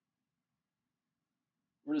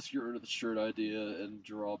 We're just get rid of the shirt idea and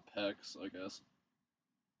draw pecs, I guess.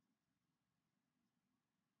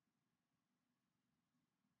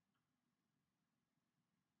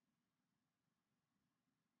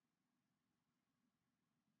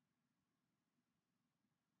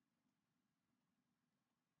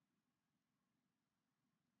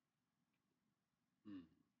 Hmm.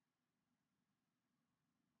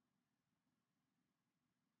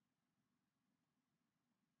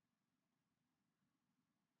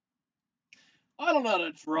 I don't know how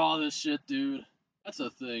to draw this shit, dude. That's a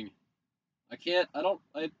thing. I can't. I don't.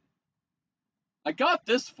 I got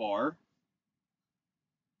this far.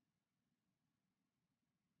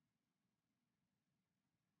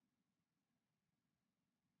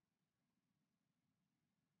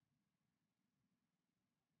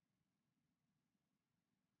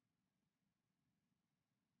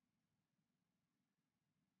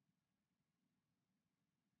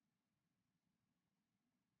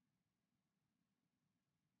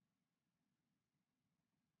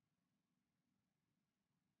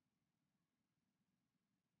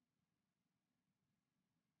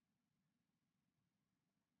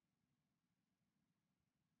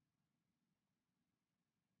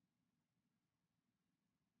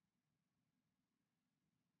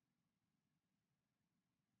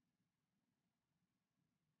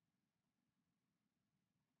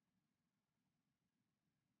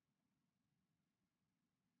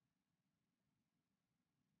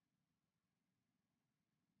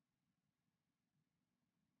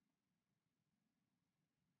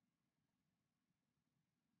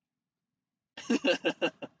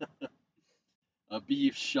 A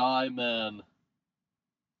beef shy man.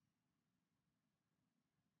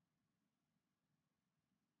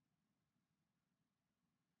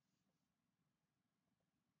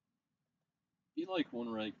 Be like one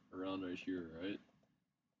right around right here, right?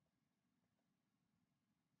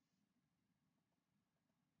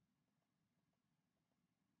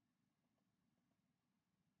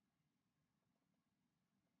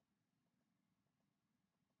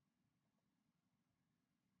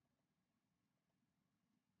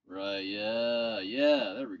 Right. Yeah.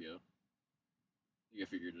 Yeah. There we go. I think I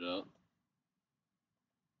figured it out.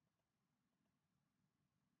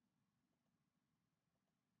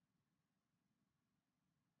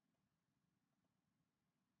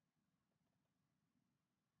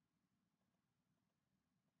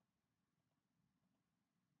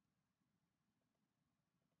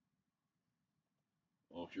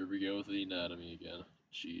 Oh, here we go with the anatomy again.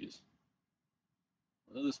 Jeez.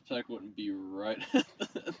 I know this pec wouldn't be right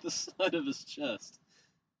at the side of his chest.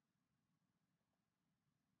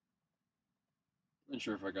 I'm not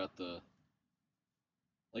sure if I got the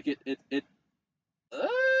like it. I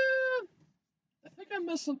think I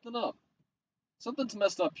messed something up. Something's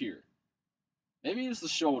messed up here. Maybe it's the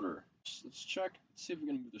shoulder. Let's check. Let's see if we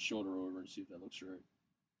can move the shoulder over and see if that looks right.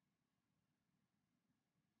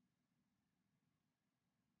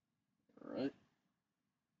 All right.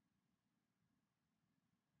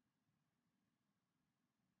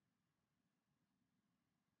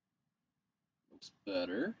 Looks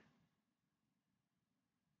better.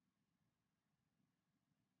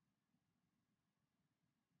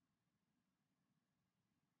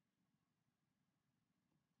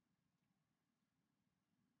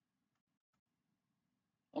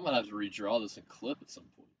 I'm gonna have to redraw this and clip at some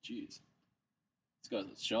point. Jeez. This guy's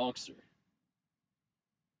a jonkster.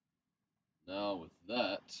 Now with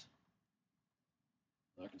that,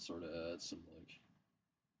 I can sort of add some like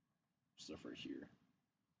stuff right here.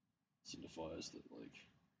 Signifies that like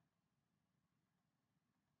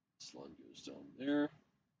this line goes down there.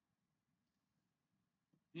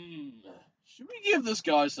 Should we give this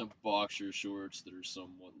guy some boxer shorts that are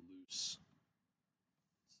somewhat loose?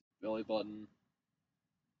 Belly button,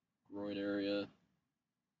 groin area.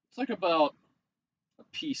 It's like about a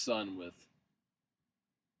peace sign width.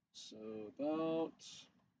 So about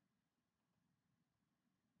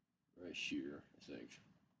right here, I think.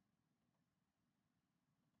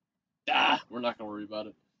 Ah, we're not gonna worry about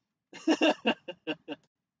it. I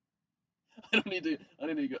don't need to. I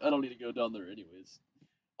need to go. I don't need to go down there anyways.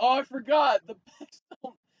 Oh, I forgot. The pecs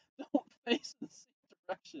don't face in the same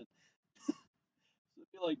direction.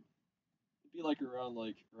 It'd be like around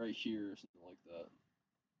like right here or something like that.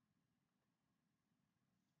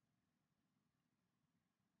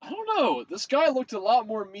 I don't know. This guy looked a lot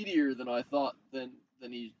more meatier than I thought than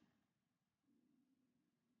he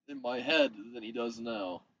in my head than he does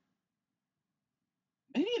now.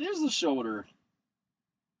 Maybe it is the shoulder.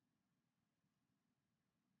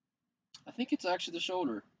 I think it's actually the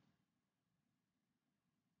shoulder.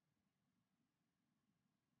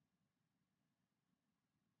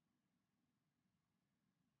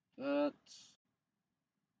 that.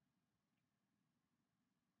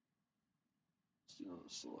 Let's do another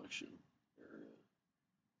selection area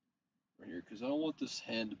right here, because I don't want this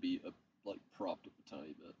hand to be like propped up a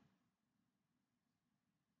tiny bit.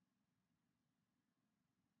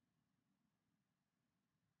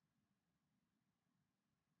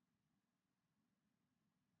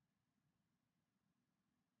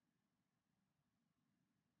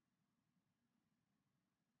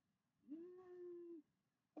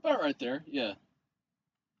 About right there, yeah.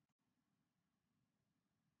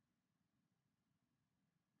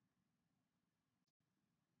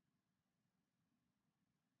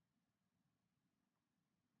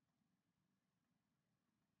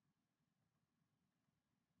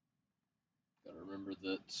 Gotta remember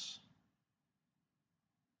that.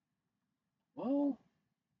 Well,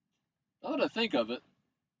 now that I think of it,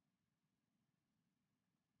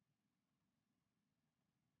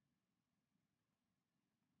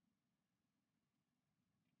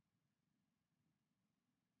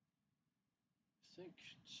 I think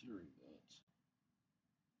considering that,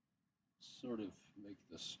 sort of make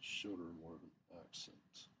this shoulder more of an accent.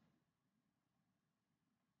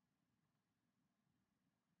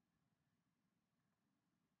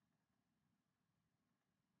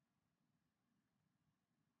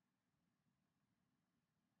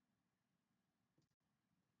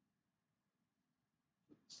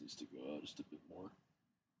 This needs to go out just a bit more.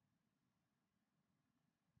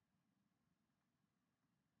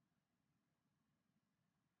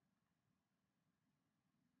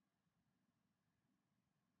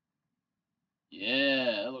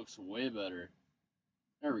 Yeah, that looks way better.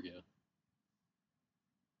 There we go.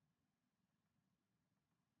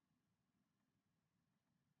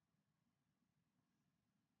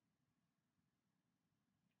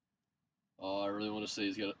 Oh, I really want to say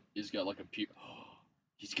he's got like a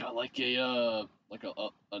he's got like a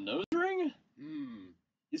nose ring. Hmm.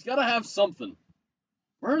 He's got to have something.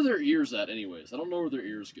 Where are their ears at, anyways? I don't know where their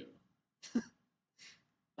ears go.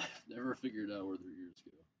 I've never figured out where their ears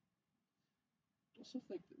go. I also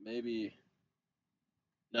think that maybe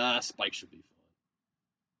nah, Spike should be fine.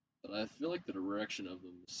 But I feel like the direction of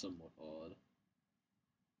them is somewhat odd,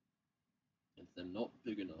 and they're not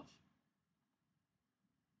big enough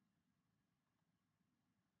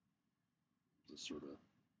to sort of.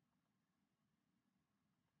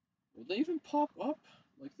 Will they even pop up?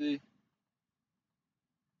 Like they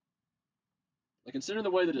like considering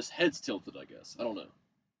the way that his head's tilted, I guess. I don't know.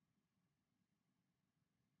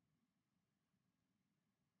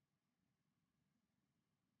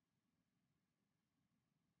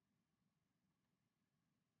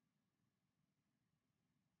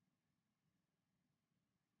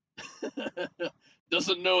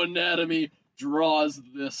 Doesn't know anatomy, draws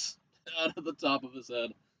this out of the top of his head.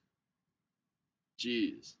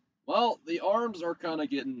 Jeez. Well, the arms are kind of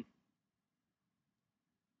getting.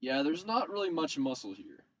 Yeah, there's not really much muscle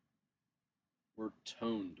here. Or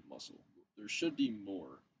toned muscle. There should be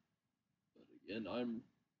more. But again, I'm.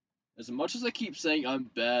 As much as I keep saying I'm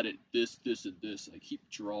bad at this, this, and this, I keep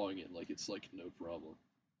drawing it like it's like no problem.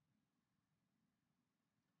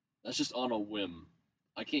 That's just on a whim.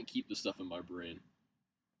 I can't keep this stuff in my brain.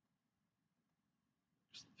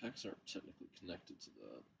 Because the pecs aren't technically connected to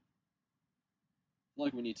that. I feel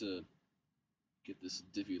like we need to get this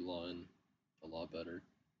divvy line a lot better.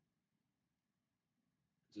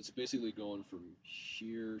 Because it's basically going from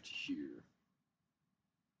here to here.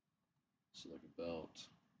 So like about.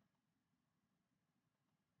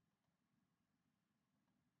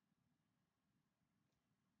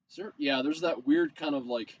 Yeah, there's that weird kind of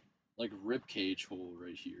like rib cage hole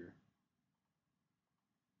right here.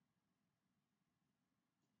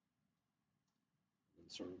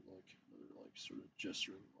 And sort of like another like sort of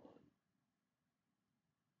gesturing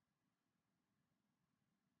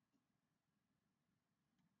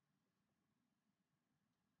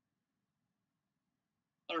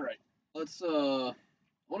line. Alright. Let's I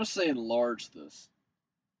wanna say enlarge this.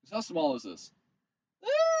 Because how small is this?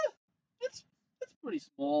 Eh, it's pretty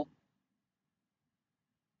small.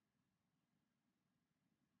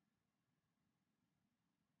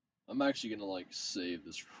 I'm actually gonna like save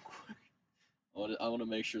this real quick. I wanna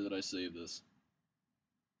make sure that I save this.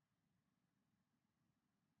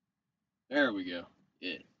 There we go.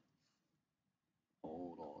 Yeah.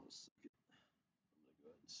 Hold on a second. I'm gonna go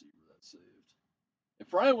ahead and see where that's saved. It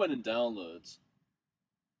probably went in downloads,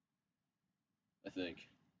 I think.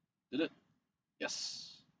 Did it?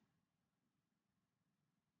 Yes.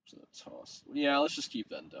 So toss. Yeah, let's just keep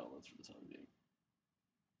that in downloads for the time being.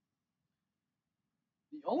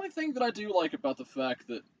 The only thing that I do like about the fact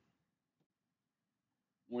that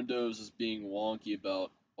Windows is being wonky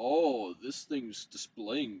about Oh, this thing's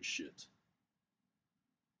displaying shit.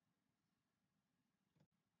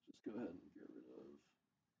 Just go ahead and get rid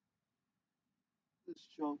of this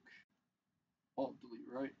junk. Alt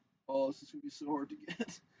delete, right? Oh, this is gonna be so hard to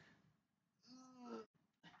get.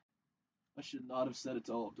 I should not have set it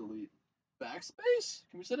to alt delete. Backspace?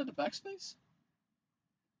 Can we set it to backspace?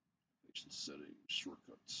 Action settings,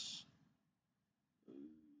 shortcuts,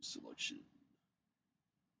 selection.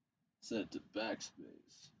 Set it to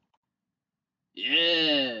backspace.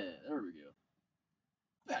 Yeah, there we go.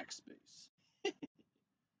 Backspace.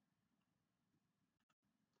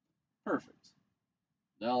 Perfect.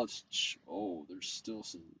 Now let's. Oh, there's still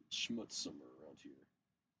some schmutz somewhere around here.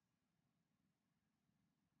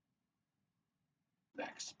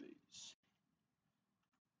 Backspace.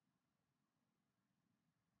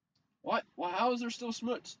 What? Why? How is there still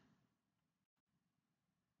schmutz?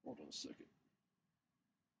 Hold on a second.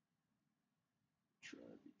 Try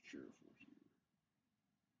to be careful here.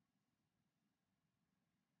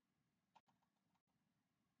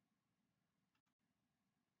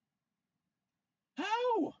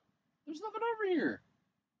 How? There's nothing over here.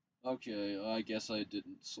 Okay, I guess I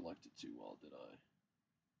didn't select it too well, did I?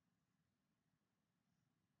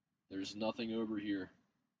 There's nothing over here.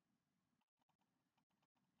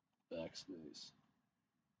 Backspace.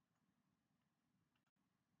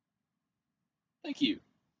 Thank you.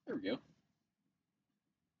 There we go.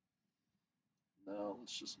 Now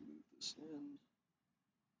let's just move this in.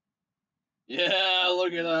 Yeah,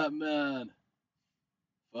 look at that, man.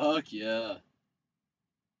 Fuck yeah.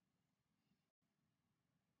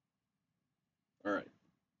 Alright,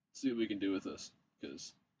 see what we can do with this.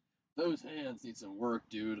 Because those hands need some work,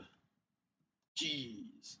 dude.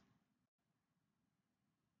 Jeez.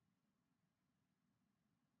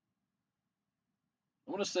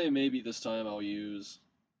 I want to say maybe this time I'll use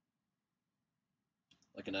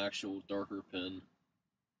like an actual darker pen.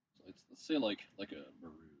 So let's say like a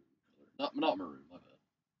maroon color. Not maroon, my bad.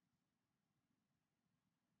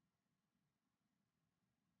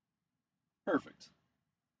 Perfect.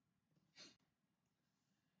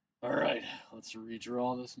 Alright, let's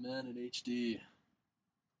redraw this man in HD.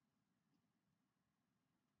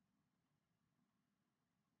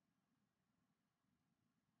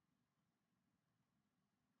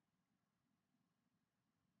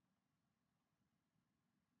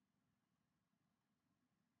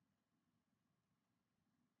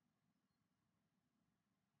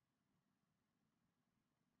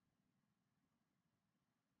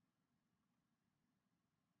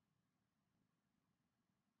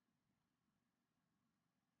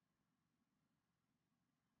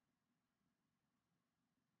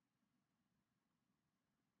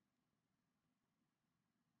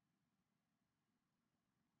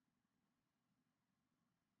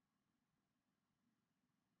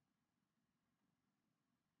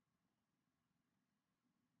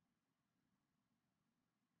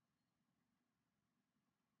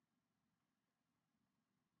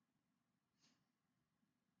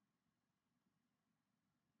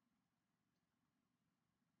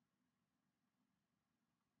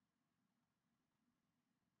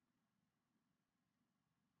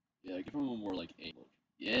 Yeah, give him a more like A look.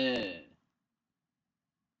 Yeah.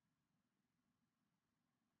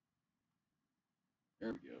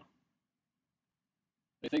 There we go.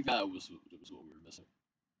 I think that was what we were missing.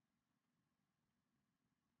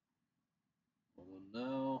 Well,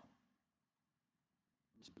 now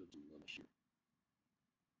there's a bit of a blemish here.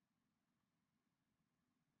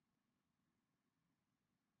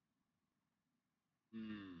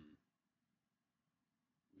 Hmm.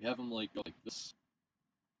 We have him like this.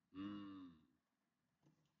 Hmm.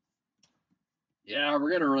 Yeah,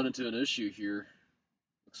 we're gonna run into an issue here.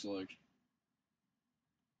 Looks like.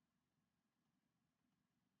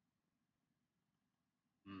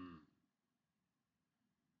 Hmm.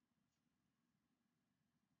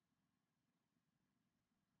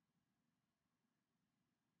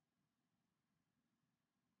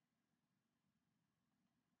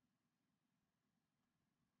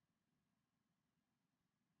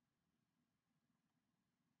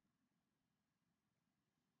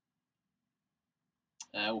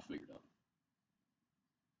 Ah, we'll figure it out.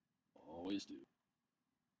 Always do.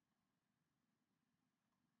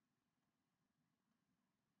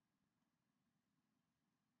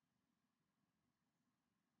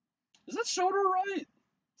 Is that shoulder right?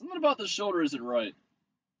 Something about the shoulder isn't right.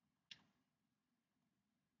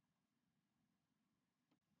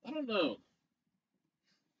 I don't know.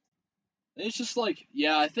 It's just like,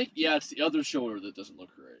 yeah, I think, yeah, it's the other shoulder that doesn't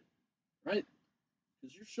look right. Right?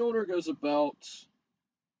 Because your shoulder goes about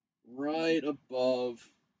right above,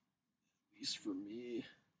 at least for me.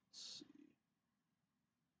 Let's see.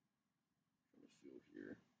 Trying to feel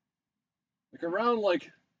here. Like around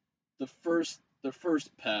like the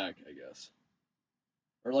first pack, I guess.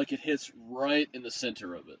 Or like it hits right in the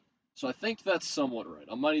center of it. So I think that's somewhat right.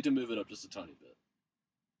 I might need to move it up just a tiny bit.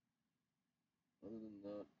 Other than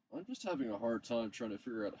that, I'm just having a hard time trying to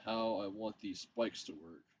figure out how I want these spikes to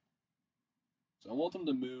work. So I want them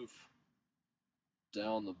to move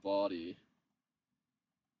down the body.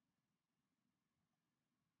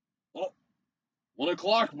 Oh, 1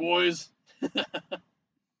 o'clock, boys!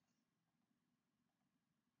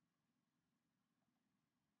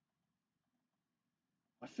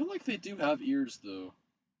 I feel like they do have ears, though.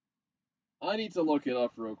 I need to look it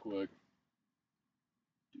up real quick.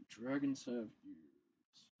 Do dragons have ears?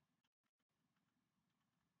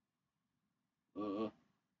 Uh,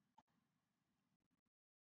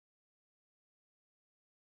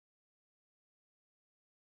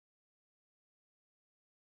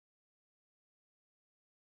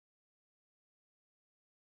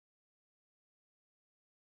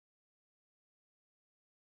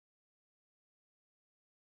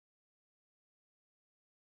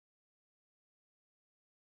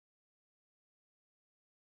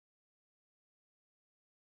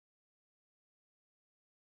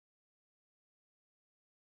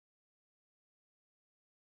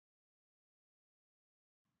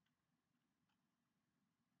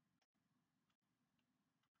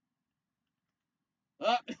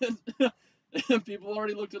 ah, people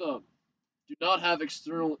already looked it up. Do not have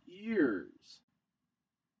external ears.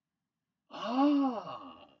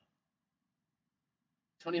 Ah.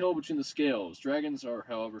 Tiny hole between the scales. Dragons are,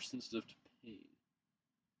 however, sensitive to pain.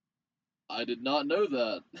 I did not know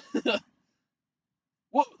that.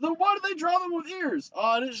 What? Then why do they draw them with ears?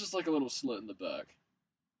 Oh, it is just like a little slit in the back.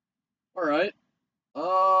 All right.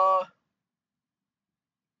 Well,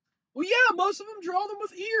 yeah, most of them draw them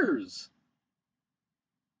with ears.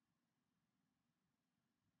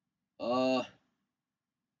 Uh.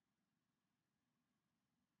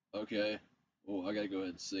 Okay. Oh, I gotta go ahead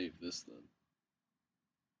and save this then.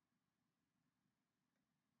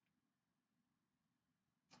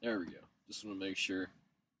 There we go. Just want to make sure.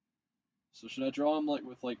 So should I draw them like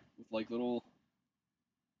with little?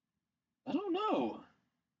 I don't know.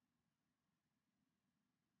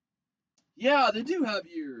 Yeah, they do have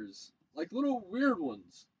ears, like little weird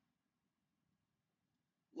ones,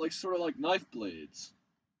 like sort of like knife blades.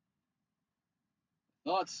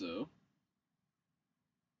 Thought so.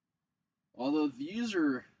 Although these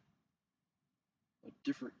are a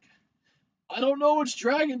different. I don't know which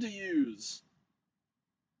dragon to use.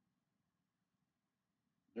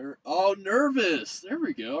 Oh, nervous. There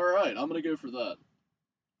we go. All right, I'm gonna go for that.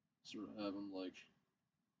 Sort of have them like.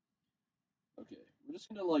 Okay, we're just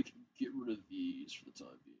gonna like get rid of these for the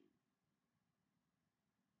time being.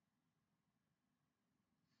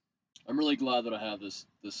 I'm really glad that I have this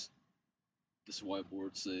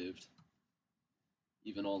whiteboard saved,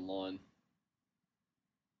 even online.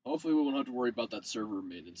 Hopefully, we won't have to worry about that server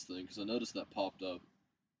maintenance thing because I noticed that popped up.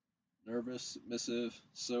 Nervous, submissive.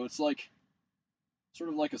 So it's like sort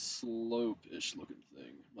of like a slope-ish looking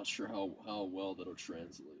thing. I'm not sure how well that'll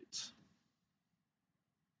translate.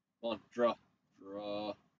 Come on, draw. Draw.